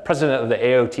 And the president of the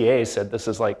AOTA said this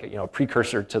is like, a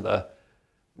precursor to the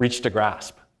reach to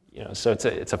grasp. So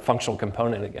it's a functional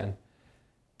component again.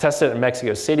 Tested it in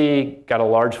Mexico City, got a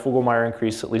large Fugl-Meyer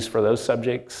increase, at least for those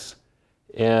subjects.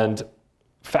 And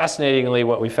fascinatingly,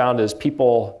 what we found is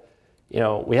people,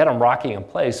 we had them rocking in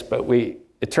place, but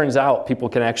it turns out people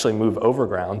can actually move over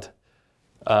ground.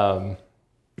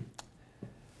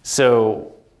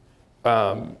 So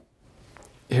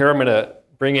here I'm going to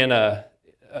bring in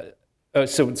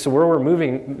so where we're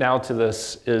moving now to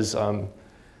this is to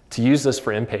use this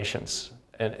for inpatients.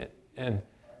 And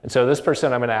so this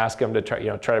person, I'm going to ask him to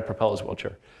try to propel his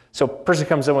wheelchair. So person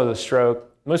comes in with a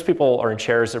stroke. Most people are in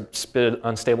chairs. They're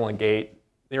unstable in gait.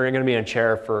 They're going to be in a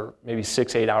chair for maybe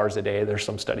 6-8 hours a day. There's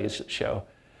some studies that show.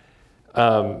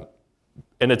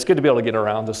 And it's good to be able to get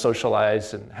around, to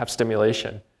socialize and have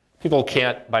stimulation. People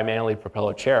can't bimanually propel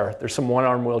a chair. There's some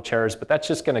one-arm wheelchairs, but that's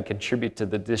just going to contribute to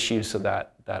the disuse of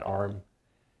that arm.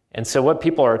 And so what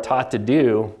people are taught to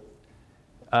do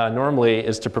normally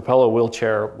is to propel a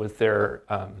wheelchair with their,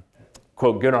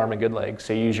 quote, good arm and good leg.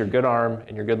 So you use your good arm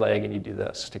and your good leg and you do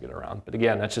this to get around. But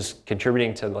again, that's just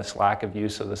contributing to this lack of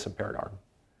use of this impaired arm.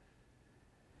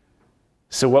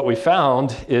 So what we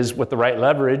found is with the right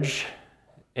leverage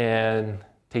and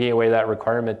taking away that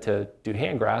requirement to do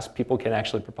hand grasp, people can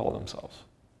actually propel themselves.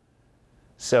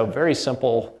 So very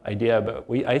simple idea, but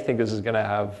I think this is going to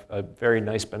have a very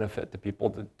nice benefit to people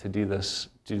to do this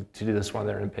when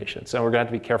they're inpatients. And we're going to have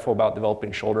to be careful about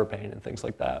developing shoulder pain and things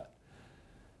like that.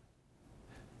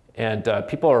 And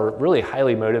people are really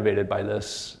highly motivated by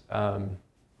this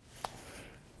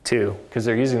too, because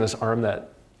they're using this arm that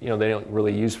they don't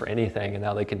really use for anything, and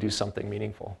now they can do something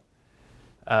meaningful.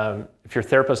 If your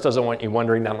therapist doesn't want you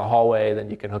wandering down the hallway,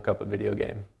 then you can hook up a video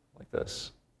game like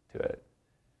this to it.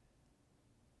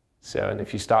 So, and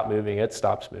if you stop moving, it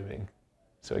stops moving.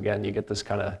 So again, you get this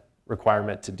kind of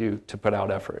requirement to put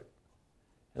out effort.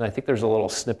 And I think there's a little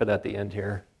snippet at the end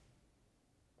here.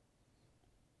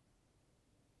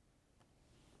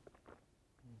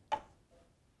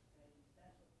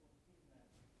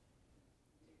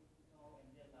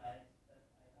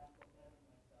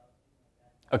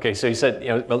 Okay, so he said,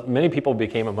 many people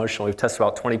became emotional. We've tested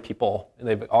about 20 people, and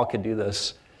they all could do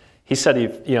this. He said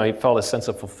he felt a sense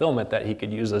of fulfillment that he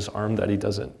could use this arm that he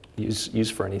doesn't use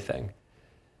for anything.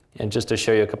 And just to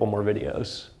show you a couple more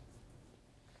videos.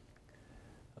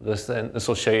 This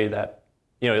will show you that,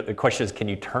 the question is, can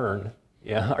you turn?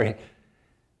 Yeah.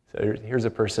 So here's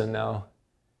a person now,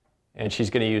 and she's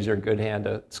going to use her good hand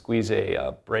to squeeze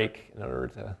a brake in order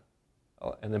to,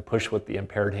 and then push with the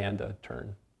impaired hand to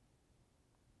turn.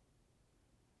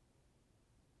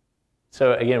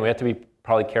 So again, we have to be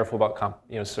probably careful about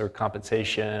sort of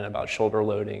compensation, about shoulder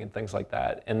loading and things like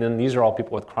that. And then these are all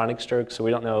people with chronic stroke, so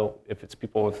we don't know if it's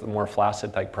people with more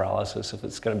flaccid type paralysis, if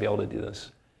it's going to be able to do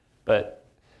this. But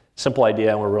simple idea,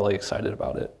 and we're really excited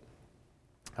about it.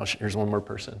 Here's one more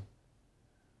person.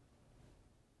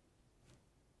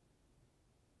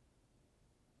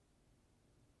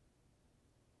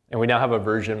 And we now have a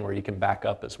version where you can back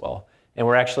up as well. And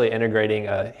we're actually integrating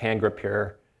a hand grip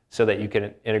here. so that you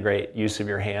can integrate use of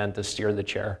your hand to steer the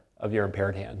chair of your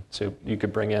impaired hand. So you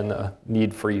could bring in the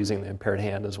need for using the impaired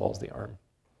hand as well as the arm.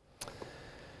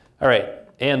 All right,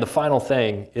 and the final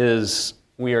thing is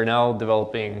we are now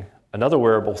developing another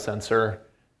wearable sensor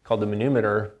called the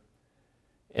manometer,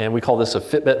 and we call this a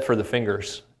Fitbit for the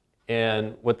fingers.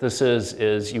 And what this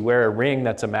is you wear a ring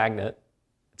that's a magnet.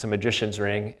 It's a magician's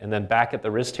ring, and then back at the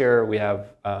wrist here we have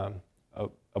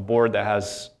a board that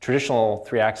has traditional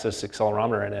 3-axis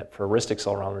accelerometer in it for wrist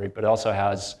accelerometry, but it also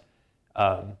has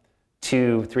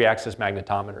 2 3-axis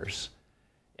magnetometers.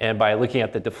 And by looking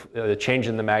at the change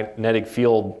in the magnetic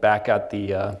field back at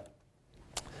the,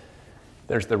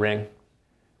 there's the ring,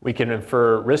 we can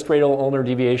infer wrist radial ulnar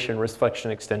deviation, wrist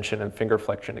flexion extension, and finger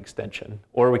flexion extension.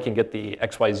 Or we can get the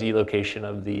XYZ location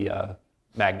of the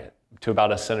magnet to about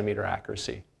 1 centimeter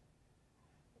accuracy.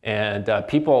 And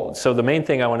so the main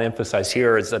thing I want to emphasize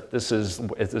here is that this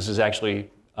is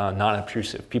actually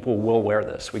non-obtrusive. People will wear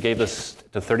this. We gave this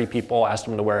to 30 people, asked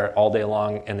them to wear it all day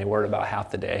long, and they wear it about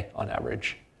half the day on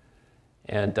average.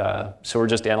 And so we're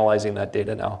just analyzing that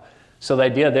data now. So the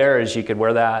idea there is you could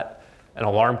wear that, an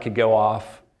alarm could go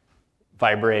off,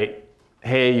 vibrate,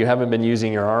 hey, you haven't been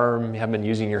using your arm, you haven't been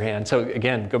using your hand. So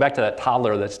again, go back to that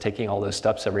toddler that's taking all those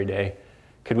steps every day.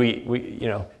 Could we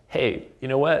hey, you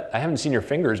know what? I haven't seen your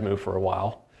fingers move for a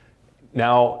while.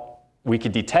 Now, we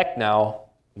could detect now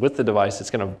with the device, it's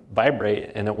going to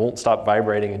vibrate, and it won't stop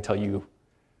vibrating until you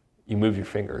move your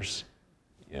fingers.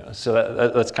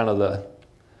 So that's kind of the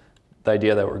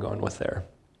idea that we're going with there.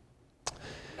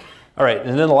 All right,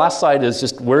 and then the last slide is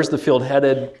just where's the field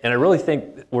headed? And I really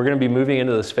think we're going to be moving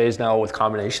into this phase now with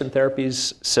combination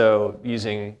therapies. So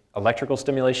using electrical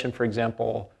stimulation, for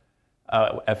example,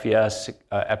 FES,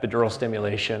 epidural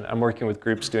stimulation. I'm working with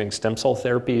groups doing stem cell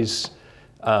therapies.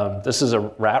 This is a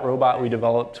rat robot we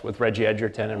developed with Reggie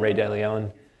Edgerton and Ray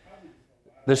DeLeon.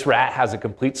 This rat has a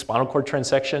complete spinal cord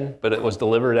transection, but it was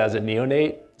delivered as a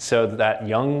neonate, so that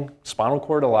young spinal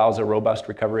cord allows a robust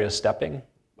recovery of stepping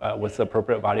with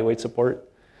appropriate body weight support.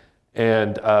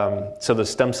 And so the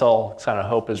stem cell kind of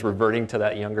hope is reverting to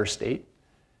that younger state.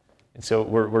 And so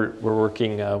we're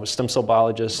working with stem cell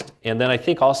biologists. And then I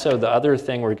think also the other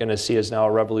thing we're going to see is now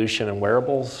a revolution in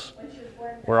wearables.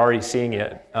 We're already seeing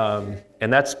it.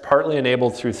 And that's partly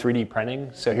enabled through 3D printing.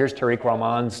 So here's Tariq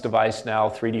Rahman's device now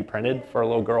 3D printed for a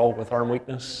little girl with arm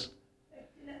weakness.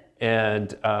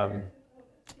 And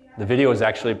the video is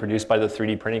actually produced by the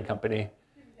 3D printing company.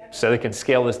 So they can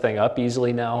scale this thing up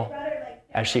easily now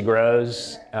as she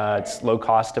grows. It's low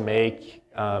cost to make.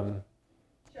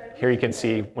 Here you can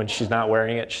see when she's not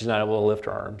wearing it, she's not able to lift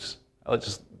her arms. I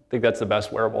just think that's the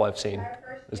best wearable I've seen,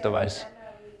 this device.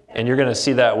 And you're going to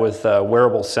see that with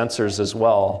wearable sensors as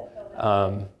well.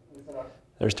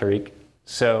 There's Tariq.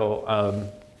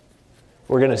 So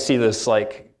we're going to see this,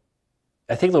 like,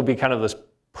 I think there'll be kind of this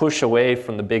push away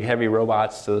from the big heavy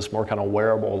robots to this more kind of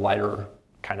wearable, lighter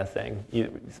kind of thing,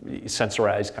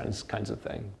 sensorized kinds of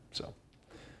thing. So.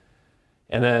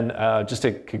 And then just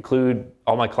to conclude,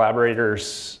 all my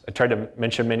collaborators, I tried to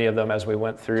mention many of them as we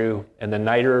went through, and then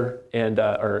NIDR, and,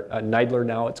 or NIDLR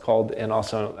now it's called, and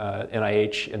also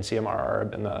NIH and CMRR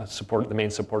have been the main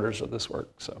supporters of this work.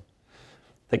 So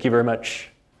thank you very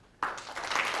much.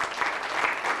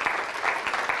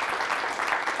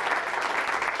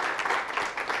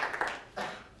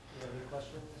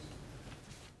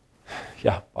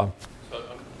 Yeah, Bob. So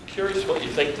I'm curious what you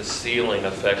think the ceiling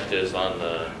effect is on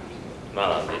the,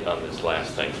 not on this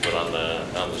last thing, but on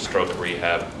the stroke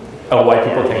rehab. Oh, why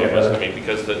people take it? I mean,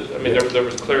 because there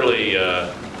was clearly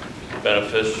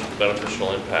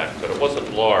beneficial impact, but it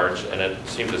wasn't large, and it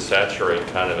seemed to saturate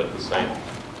kind of at the same.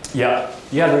 Yeah,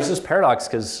 there's this paradox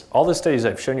because all the studies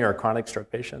I've shown you are chronic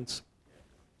stroke patients.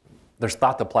 They're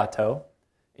thought to plateau,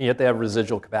 and yet they have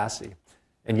residual capacity,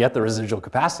 and yet the residual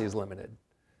capacity is limited,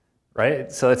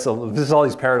 right? So this is all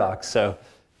these paradoxes. So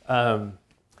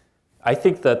I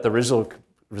think that the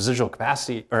residual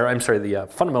capacity, or I'm sorry, the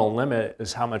fundamental limit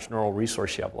is how much neural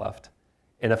resource you have left.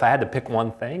 And if I had to pick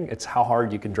one thing, it's how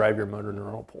hard you can drive your motor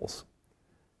neural pulse.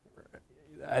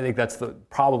 I think that's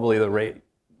probably the rate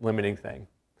limiting thing.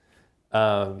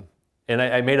 And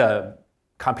I made a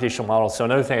computational model. So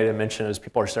another thing I didn't mention is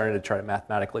people are starting to try to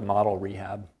mathematically model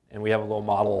rehab. And we have a little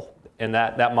model, and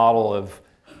that model of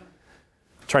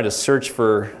trying to search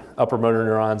for upper motor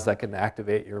neurons that can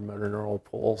activate your motor neural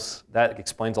pools, that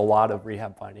explains a lot of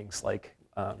rehab findings, like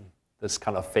this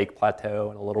kind of fake plateau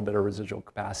and a little bit of residual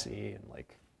capacity, and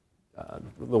like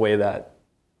the way that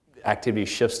activity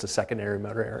shifts to secondary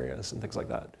motor areas and things like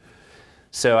that.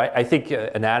 So I think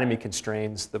anatomy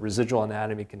constrains, the residual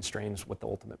anatomy constrains what the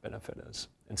ultimate benefit is.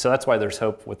 And so that's why there's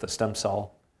hope with the stem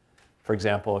cell for for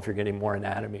example, if you're getting more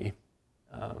anatomy.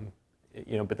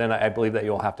 You know, but then I believe that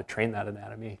you'll have to train that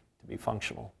anatomy to be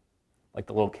functional, like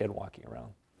the little kid walking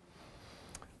around.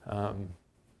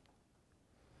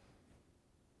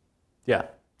 Yeah,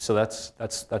 so that's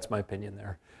my opinion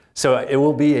there. So it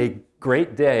will be a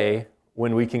great day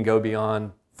when we can go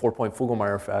beyond 4-point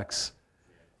Fugl-Meyer effects,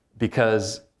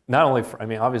 because not only for, I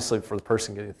mean, obviously for the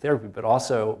person getting therapy, but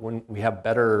also when we have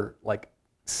better like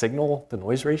signal to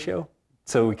noise ratio,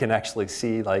 so we can actually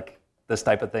see like this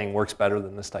type of thing works better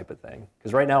than this type of thing.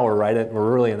 Because right now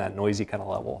we're really in that noisy kind of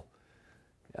level.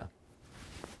 Yeah.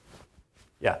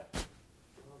 Yeah.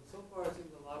 So far, it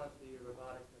seems a lot of the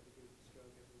robotic therapeutic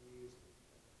stroke has been used in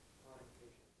chronic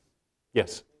patients.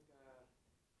 Yes.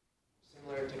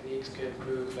 Similar techniques could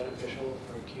prove beneficial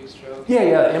for acute stroke.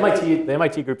 Yeah. The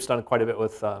MIT group's done quite a bit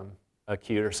with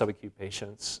acute or subacute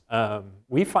patients.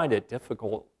 We find it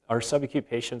difficult. Our subacute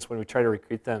patients, when we try to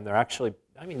recruit them, they're actually,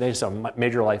 I mean, they just have a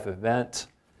major life event.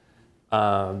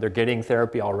 They're getting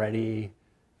therapy already.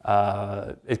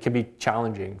 It can be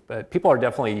challenging, but people are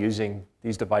definitely using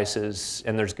these devices,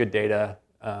 and there's good data.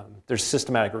 There's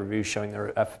systematic reviews showing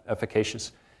they're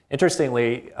efficacious.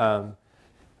 Interestingly, I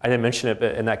didn't mention it,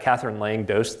 but in that Catherine Lang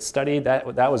dose study, that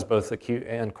was both acute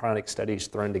and chronic studies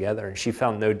thrown together, and she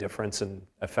found no difference in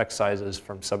effect sizes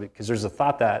from because there's a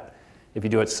thought that if you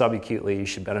do it subacutely, you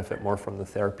should benefit more from the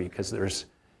therapy, because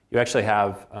you actually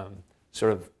have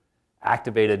sort of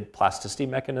activated plasticity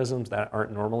mechanisms that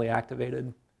aren't normally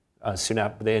activated. Soon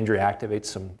after the injury activates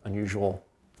some unusual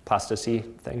plasticity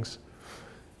things.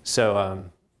 So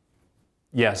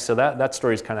yeah, so that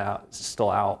story's kind of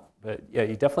still out, but yeah,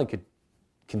 you definitely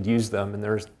can use them, and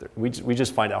we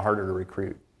just find it harder to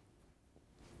recruit.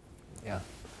 Yeah,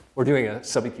 we're doing a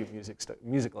subacute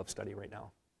music love study right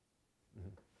now.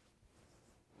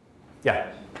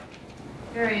 Yeah.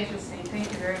 Very interesting.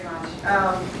 Thank you very much.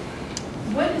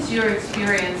 What is your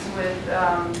experience with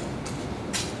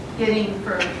getting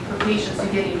for patients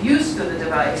and getting used to the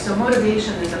device? So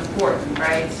motivation is important,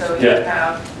 right? So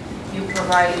you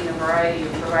providing a variety,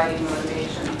 you're providing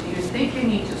motivation. Do you think you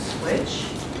need to switch?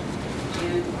 Do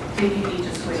you think you need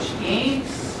to switch games?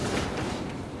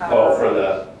 For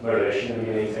the motivation to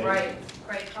be anything? Right.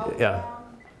 How long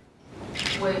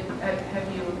have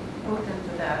you looked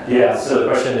into that? Yeah, so the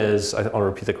question is, I'll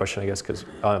repeat the question, I guess, because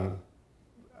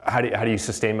how do you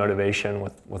sustain motivation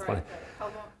with one?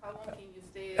 How long can you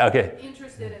stay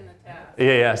interested in the task?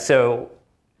 Yeah, so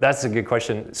that's a good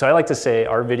question. So I like to say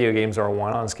our video games are a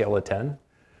 1 on a scale of 10.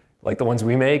 Like the ones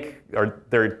we make,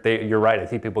 you're right, I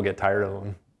think people get tired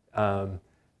of them.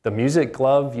 The Music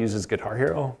Glove uses Guitar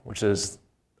Hero, which is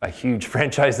a huge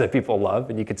franchise that people love,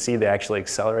 and you could see the actually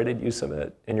accelerated use of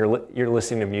it. And you're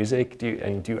listening to music.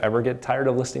 Do you ever get tired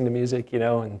of listening to music? You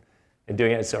know, and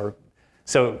doing it.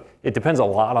 So it depends a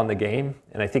lot on the game.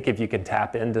 And I think if you can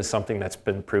tap into something that's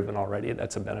been proven already,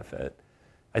 that's a benefit.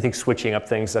 I think switching up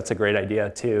things, that's a great idea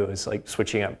too. Is like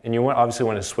switching up, and you obviously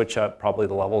want to switch up probably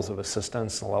the levels of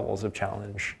assistance, the levels of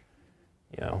challenge.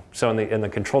 You know, so in the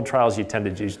controlled trials, you tend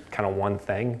to do kind of one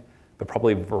thing. But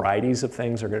probably varieties of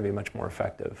things are going to be much more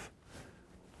effective.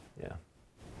 Yeah.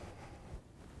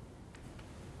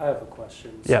 I have a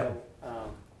question. Yeah.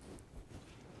 So,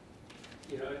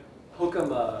 Hokum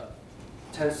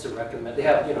tends to recommend, they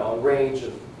have, a range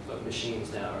of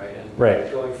machines now, right? And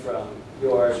right. Going from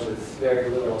yours with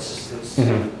very little assistance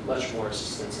to much more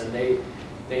assistance. And they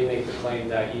make the claim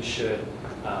that you should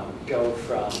go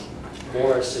from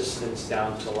more assistance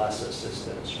down to less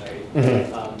assistance, right?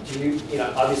 Do you,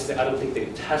 obviously I don't think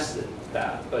they've tested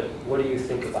that, but what do you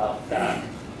think about that,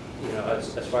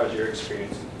 as far as your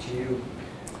experience?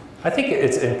 I think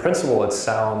it's, in principle, it's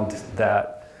sound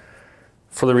that,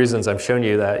 for the reasons I've shown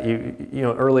you, that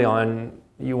early on,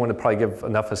 you want to probably give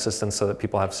enough assistance so that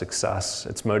people have success.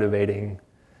 It's motivating.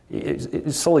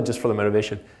 It's solely just for the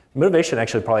motivation. Motivation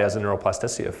actually probably has a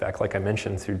neuroplasticity effect, like I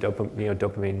mentioned, through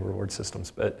dopamine reward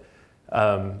systems, but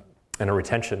and a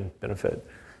retention benefit.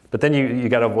 But then you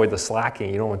got to avoid the slacking.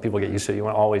 You don't want people to get used to it. You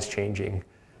want always changing.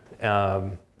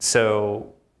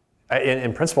 So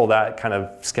in principle, that kind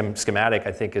of schematic,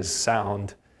 I think, is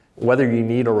sound. Whether you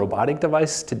need a robotic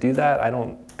device to do that, I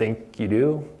don't think you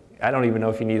do. I don't even know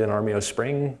if you need an Armio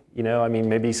spring. I mean,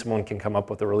 maybe someone can come up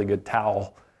with a really good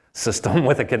towel system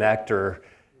with a connector.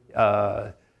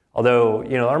 Although,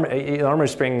 Armio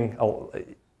spring,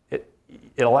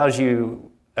 it allows you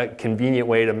a convenient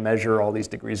way to measure all these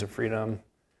degrees of freedom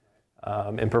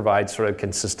and provide sort of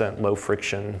consistent low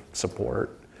friction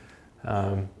support.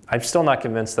 I'm still not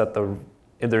convinced that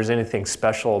if there's anything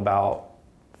special about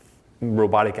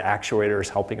robotic actuators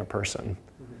helping a person.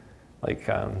 Like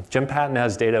Jim Patton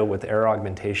has data with air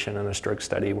augmentation in a stroke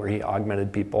study where he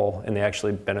augmented people and they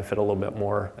actually benefit a little bit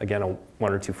more. Again, a 1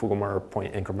 or 2 Fugl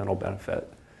point incremental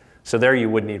benefit. So there you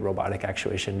would need robotic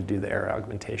actuation to do the air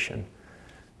augmentation.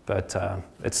 But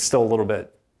it's still a little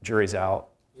bit, jury's out.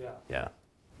 Yeah. Yeah.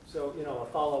 So, you know, a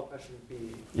follow-up question would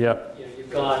be, Yep. you know, you've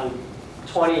gone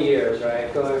 20 years,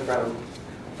 right, going from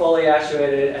fully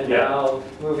actuated and now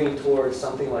moving towards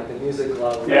something like the music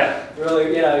glove. Yeah.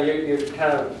 Really, you know, you're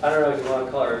kind of, I don't know if you want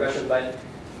to call it regression, but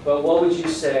what would you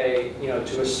say, you know,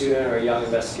 to a student or a young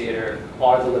investigator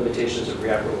are the limitations of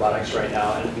rehab robotics right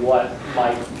now, and what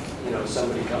might, you know,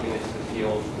 somebody coming into the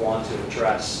field want to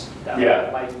address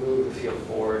that might move the field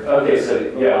forward? Okay,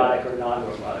 so robotic or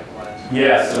non-robotic lines.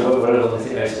 Yeah, so what are the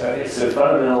things? So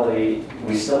fundamentally,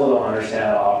 we still don't understand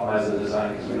how to optimize the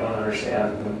design because we don't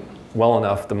understand well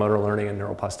enough the motor learning and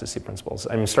neuroplasticity principles.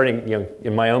 I'm starting, you know,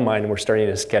 in my own mind, we're starting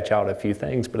to sketch out a few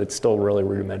things, but it's still really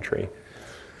rudimentary.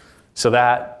 So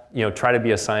that, you know, try to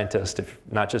be a scientist, if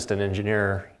not just an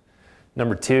engineer.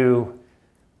 Number 2,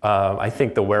 I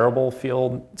think the wearable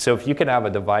field. So if you can have a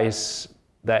device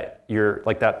that you're,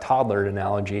 like that toddler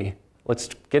analogy, let's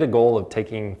get a goal of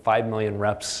taking 5 million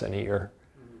reps in a year.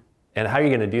 And how are you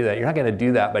going to do that? You're not going to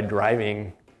do that by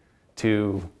driving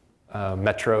to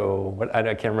Metro, I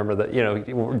can't remember the, you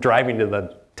know, driving to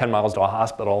the 10 miles to a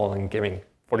hospital and giving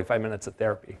 45 minutes of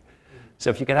therapy. So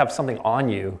if you can have something on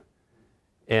you,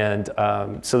 and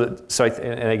and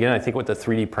again, I think with the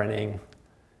 3D printing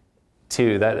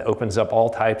too, that opens up all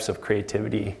types of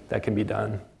creativity that can be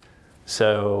done.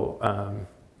 So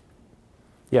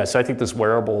yeah, so I think this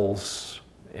wearables,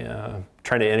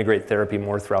 trying to integrate therapy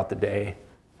more throughout the day,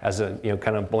 as a, you know,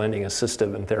 kind of blending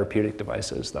assistive and therapeutic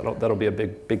devices. That'll be a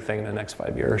big thing in the next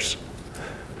 5 years.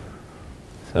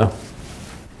 So. How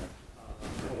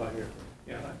about here?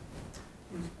 Yeah,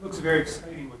 it looks very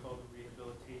exciting with all the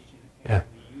rehabilitation and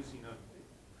the using of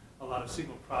a lot of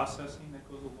signal processing that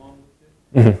goes along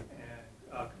with it,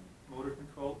 and motor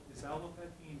control. Is all of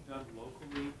that being done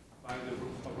locally by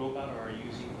the robot, or are you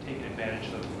taking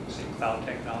advantage of, say, cloud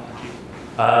technology?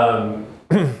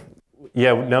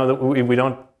 Yeah, no, we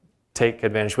don't take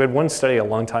advantage. We had one study a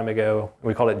long time ago.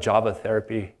 We called it Java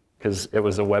therapy because it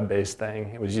was a web-based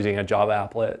thing. It was using a Java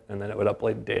applet, and then it would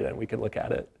upload data, and we could look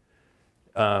at it.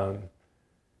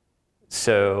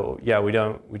 So yeah, we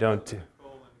don't. Control and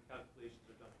calculations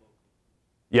are done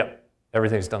locally. Yep,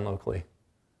 everything's done locally.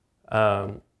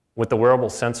 With the wearable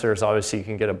sensors, obviously you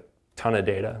can get a ton of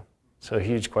data. So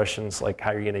huge questions like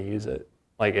how are you going to use it?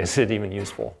 Like, is it even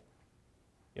useful?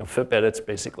 You know, Fitbit, it's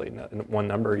basically one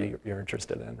number you're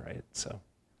interested in, right? So,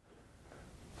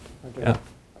 yeah.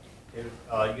 David,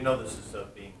 you know this is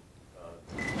being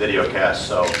video cast,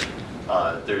 so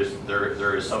there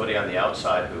is somebody on the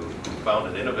outside who found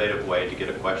an innovative way to get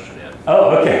a question in.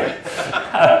 Oh, okay.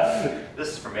 This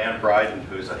is from Ann Bryden,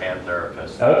 who's a hand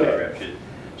therapist. Okay.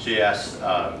 She asks,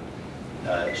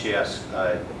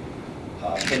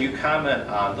 can you comment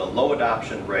on the low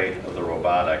adoption rate of the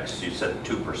robotics? You said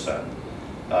 2%.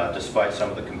 Despite some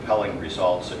of the compelling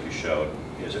results that you showed,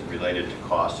 is it related to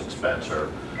cost, expense, or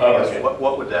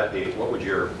what would that be? What would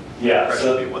your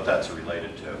impression be? What that's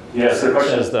related to? Yeah. So the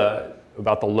question is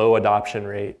about the low adoption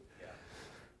rate.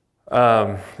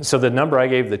 So the number I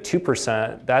gave, the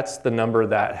 2%, that's the number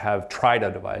that have tried a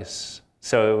device.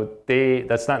 So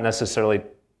that's not necessarily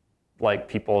like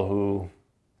people who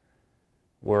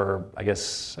were, I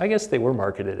guess they were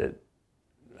marketed it.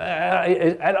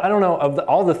 I don't know, of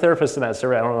all the therapists in that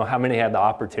survey, I don't know how many had the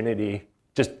opportunity,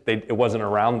 just it wasn't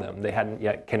around them. They hadn't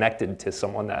yet connected to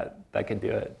someone that could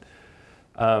do it.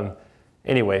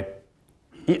 Anyway,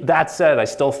 that said, I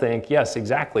still think, yes,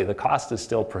 exactly, the cost is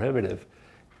still prohibitive.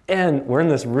 And we're in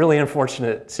this really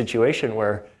unfortunate situation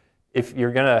where if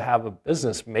you're gonna have a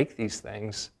business make these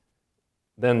things,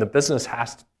 then the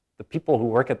people who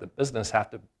work at the business have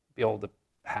to be able to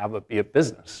be a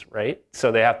business, right?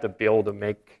 So they have to be able to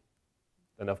make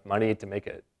enough money to make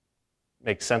it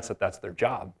make sense that that's their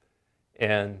job.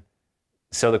 And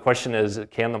so the question is,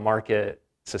 can the market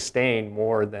sustain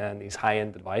more than these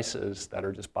high-end devices that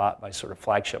are just bought by sort of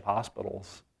flagship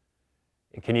hospitals?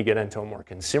 And can you get into a more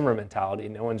consumer mentality?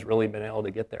 No one's really been able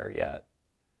to get there yet.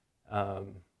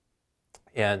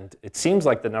 And it seems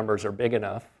like the numbers are big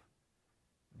enough,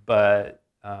 but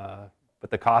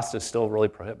the cost is still really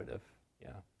prohibitive.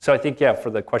 So I think,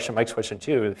 for the question, Mike's question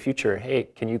too, the future, hey,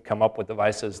 can you come up with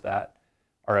devices that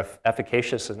are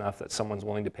efficacious enough that someone's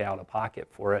willing to pay out of pocket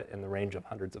for it in the range of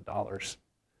hundreds of dollars?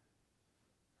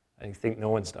 I think no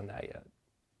one's done that yet.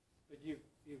 But you've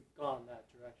gone that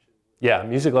direction. Yeah,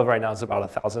 Music Glove right now is about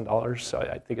 $1,000, so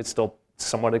I think it's still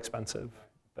somewhat expensive,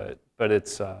 but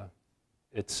it's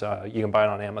it's you can buy it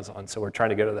on Amazon. So we're trying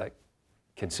to go to that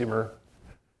consumer.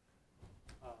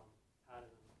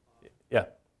 Yeah.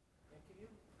 Can you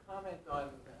comment on,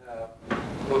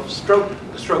 well,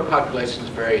 the stroke population is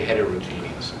very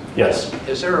heterogeneous. Yes.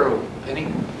 Is there any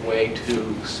way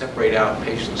to separate out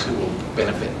patients who will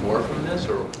benefit more from this,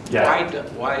 or why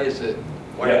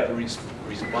are the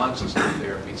responses to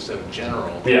therapy so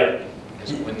general?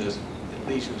 As when the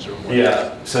lesions are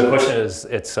more. So the question is,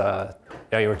 it's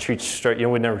you would treat stroke. You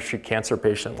would never treat cancer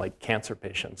patient like cancer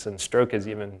patients, and stroke is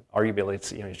even arguably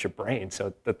it's your brain.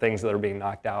 So the things that are being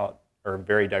knocked out are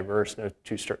very diverse. No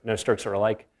strokes are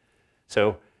alike.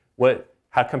 So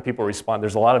how come people respond?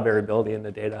 There's a lot of variability in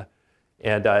the data.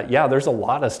 And there's a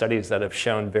lot of studies that have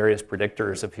shown various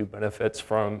predictors of who benefits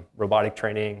from robotic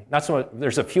training. Not so much,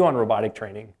 there's a few on robotic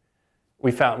training.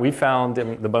 We found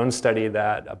in the bone study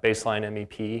that a baseline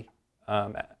MEP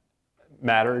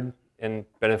mattered in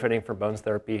benefiting from bones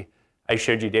therapy. I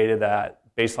showed you data that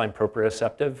baseline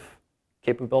proprioceptive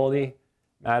capability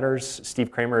matters.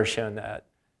 Steve Kramer has shown that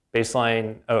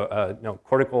baseline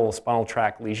cortical spinal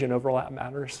tract lesion overlap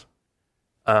matters.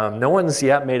 No one's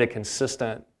yet made a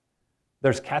consistent.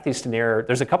 There's Kathy Stenier.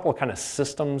 There's a couple of kind of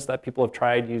systems that people have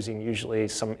tried using usually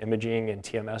some imaging and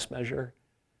TMS measure.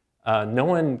 No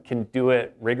one can do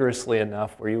it rigorously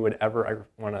enough where you would ever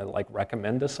want to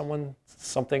recommend to someone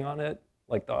something on it.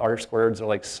 Like the R-squareds are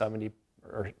like 70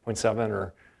 or 0.7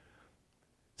 or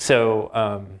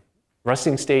so.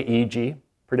 Resting state EEG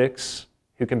predicts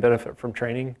who can benefit from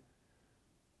training.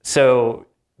 So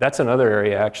that's another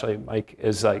area actually, Mike,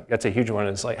 is that's a huge one.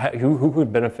 Is who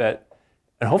would benefit,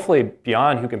 and hopefully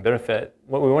beyond who can benefit,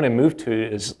 what we want to move to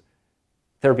is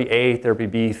therapy A, therapy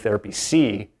B, therapy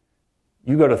C.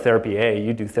 You go to therapy A,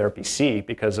 you do therapy C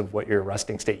because of what your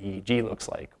resting state EEG looks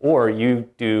like, or you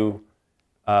do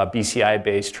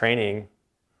BCI-based training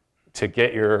to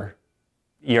get your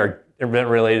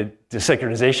event-related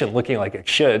desynchronization looking like it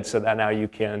should, so that now you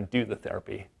can do the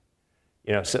therapy.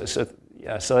 So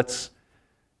that's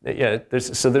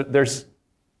there's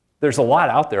a lot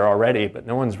out there already, but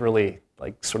no one's really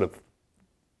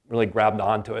really grabbed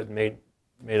onto it and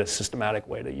made a systematic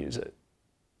way to use it.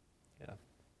 I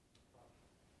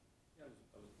was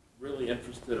really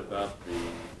interested about the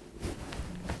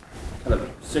kind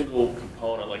of single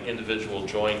component, like individual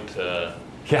joint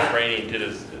training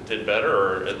did better,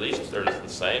 or at least they're the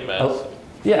same as.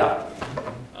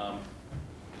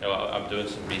 I'm doing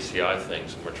some BCI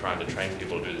things, and we're trying to train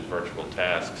people to do these virtual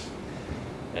tasks.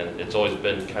 And it's always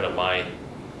been kind of my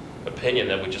opinion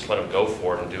that we just let them go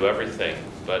for it and do everything.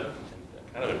 But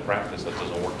kind of in practice, that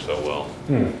doesn't work so well.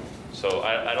 So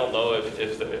I don't know if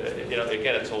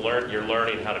again, it's you're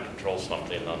learning how to control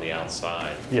something on the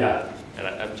outside. And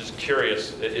I'm just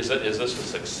curious, is this a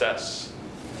success?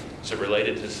 Is it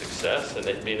related to success and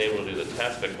being able to do the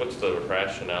task? Like, what's the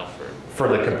rationale for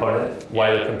the component?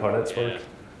 Why the components work?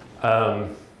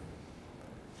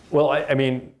 Well, I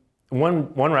mean,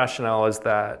 one rationale is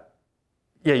that,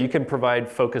 you can provide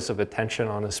focus of attention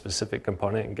on a specific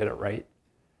component and get it right.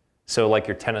 So like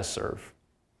your tennis serve.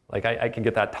 Like I can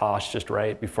get that toss just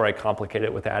right before I complicate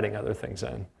it with adding other things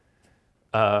in.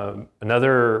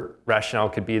 Another rationale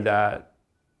could be that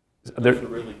those are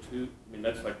really two. I mean,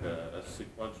 that's like a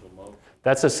sequential motion.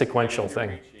 That's a sequential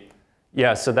thing.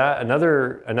 Yeah. So that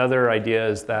another idea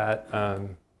is that,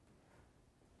 and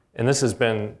this has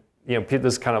been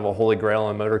this is kind of a holy grail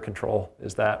in motor control,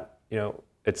 is that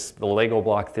it's the Lego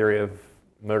block theory of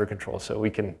motor control. So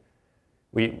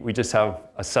we just have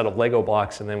a set of Lego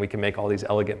blocks, and then we can make all these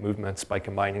elegant movements by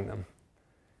combining them.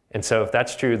 And so if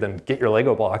that's true, then get your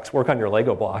Lego blocks, work on your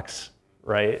Lego blocks,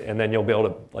 right? And then you'll be able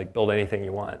to build anything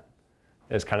you want.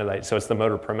 It's kind of so it's the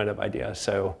motor primitive idea.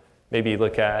 So maybe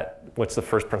look at what's the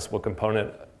first principal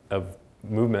component of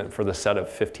movement for the set of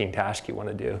 15 tasks you want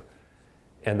to do,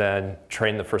 and then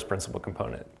train the first principal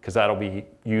component, because that'll be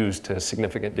used to a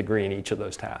significant degree in each of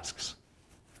those tasks.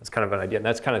 That's kind of an idea, and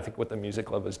that's kind of what the music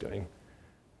club is doing.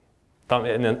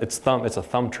 And then it's a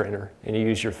thumb trainer, and you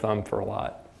use your thumb for a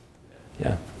lot.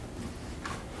 Yeah.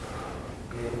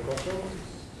 Any other questions?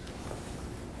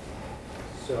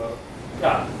 So,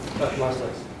 Dr.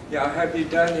 Marcellus. Have you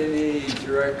done any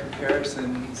direct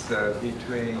comparisons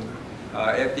between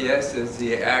FES as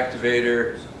the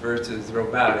activator versus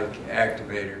robotic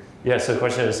activator? Yeah, so the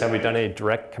question is, have we done any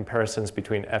direct comparisons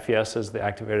between FES as the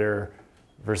activator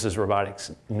versus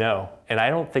robotics? No, and I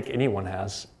don't think anyone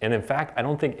has. And in fact, I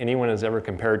don't think anyone has ever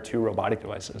compared two robotic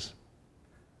devices.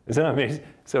 Isn't that amazing?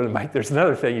 So Mike, there's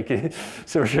another thing you can,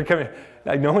 so we're coming,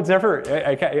 no one's ever,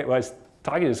 I was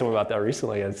talking to someone about that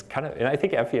recently, and it's kind of, and I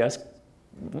think FES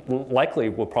likely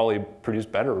will probably produce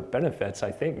better benefits,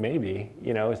 I think, maybe,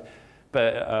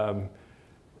 but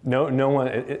no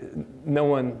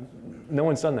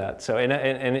one's done that. So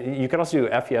and you can also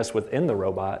do FES within the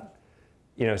robot.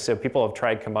 You know, so people have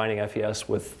tried combining FES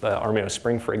with Armeo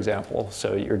Spring, for example.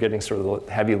 So you're getting sort of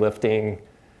the heavy lifting,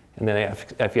 and then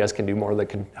FES can do more that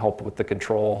can help with the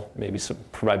control, maybe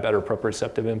provide better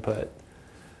proprioceptive input.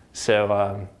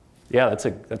 So yeah, that's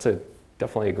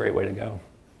definitely a great way to go.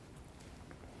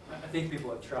 I think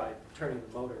people have tried turning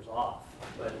the motors off,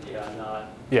 but yeah, not.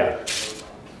 Yeah.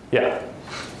 Yeah.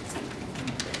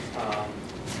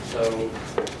 So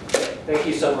thank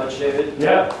you so much, David.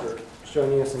 Yeah. For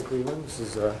joining us in Cleveland. This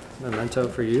is a memento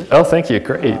for you. Oh, thank you.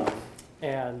 Great.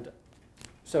 And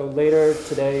so later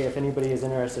today, if anybody is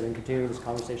interested in continuing this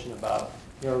conversation about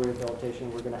neurorehabilitation,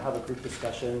 we're going to have a group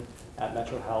discussion at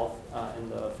Metro Health in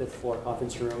the 5th floor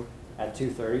conference room at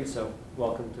 2:30. So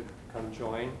welcome to come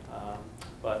join.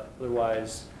 But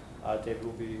otherwise, David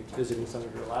will be visiting some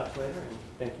of your labs later. And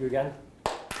thank you again.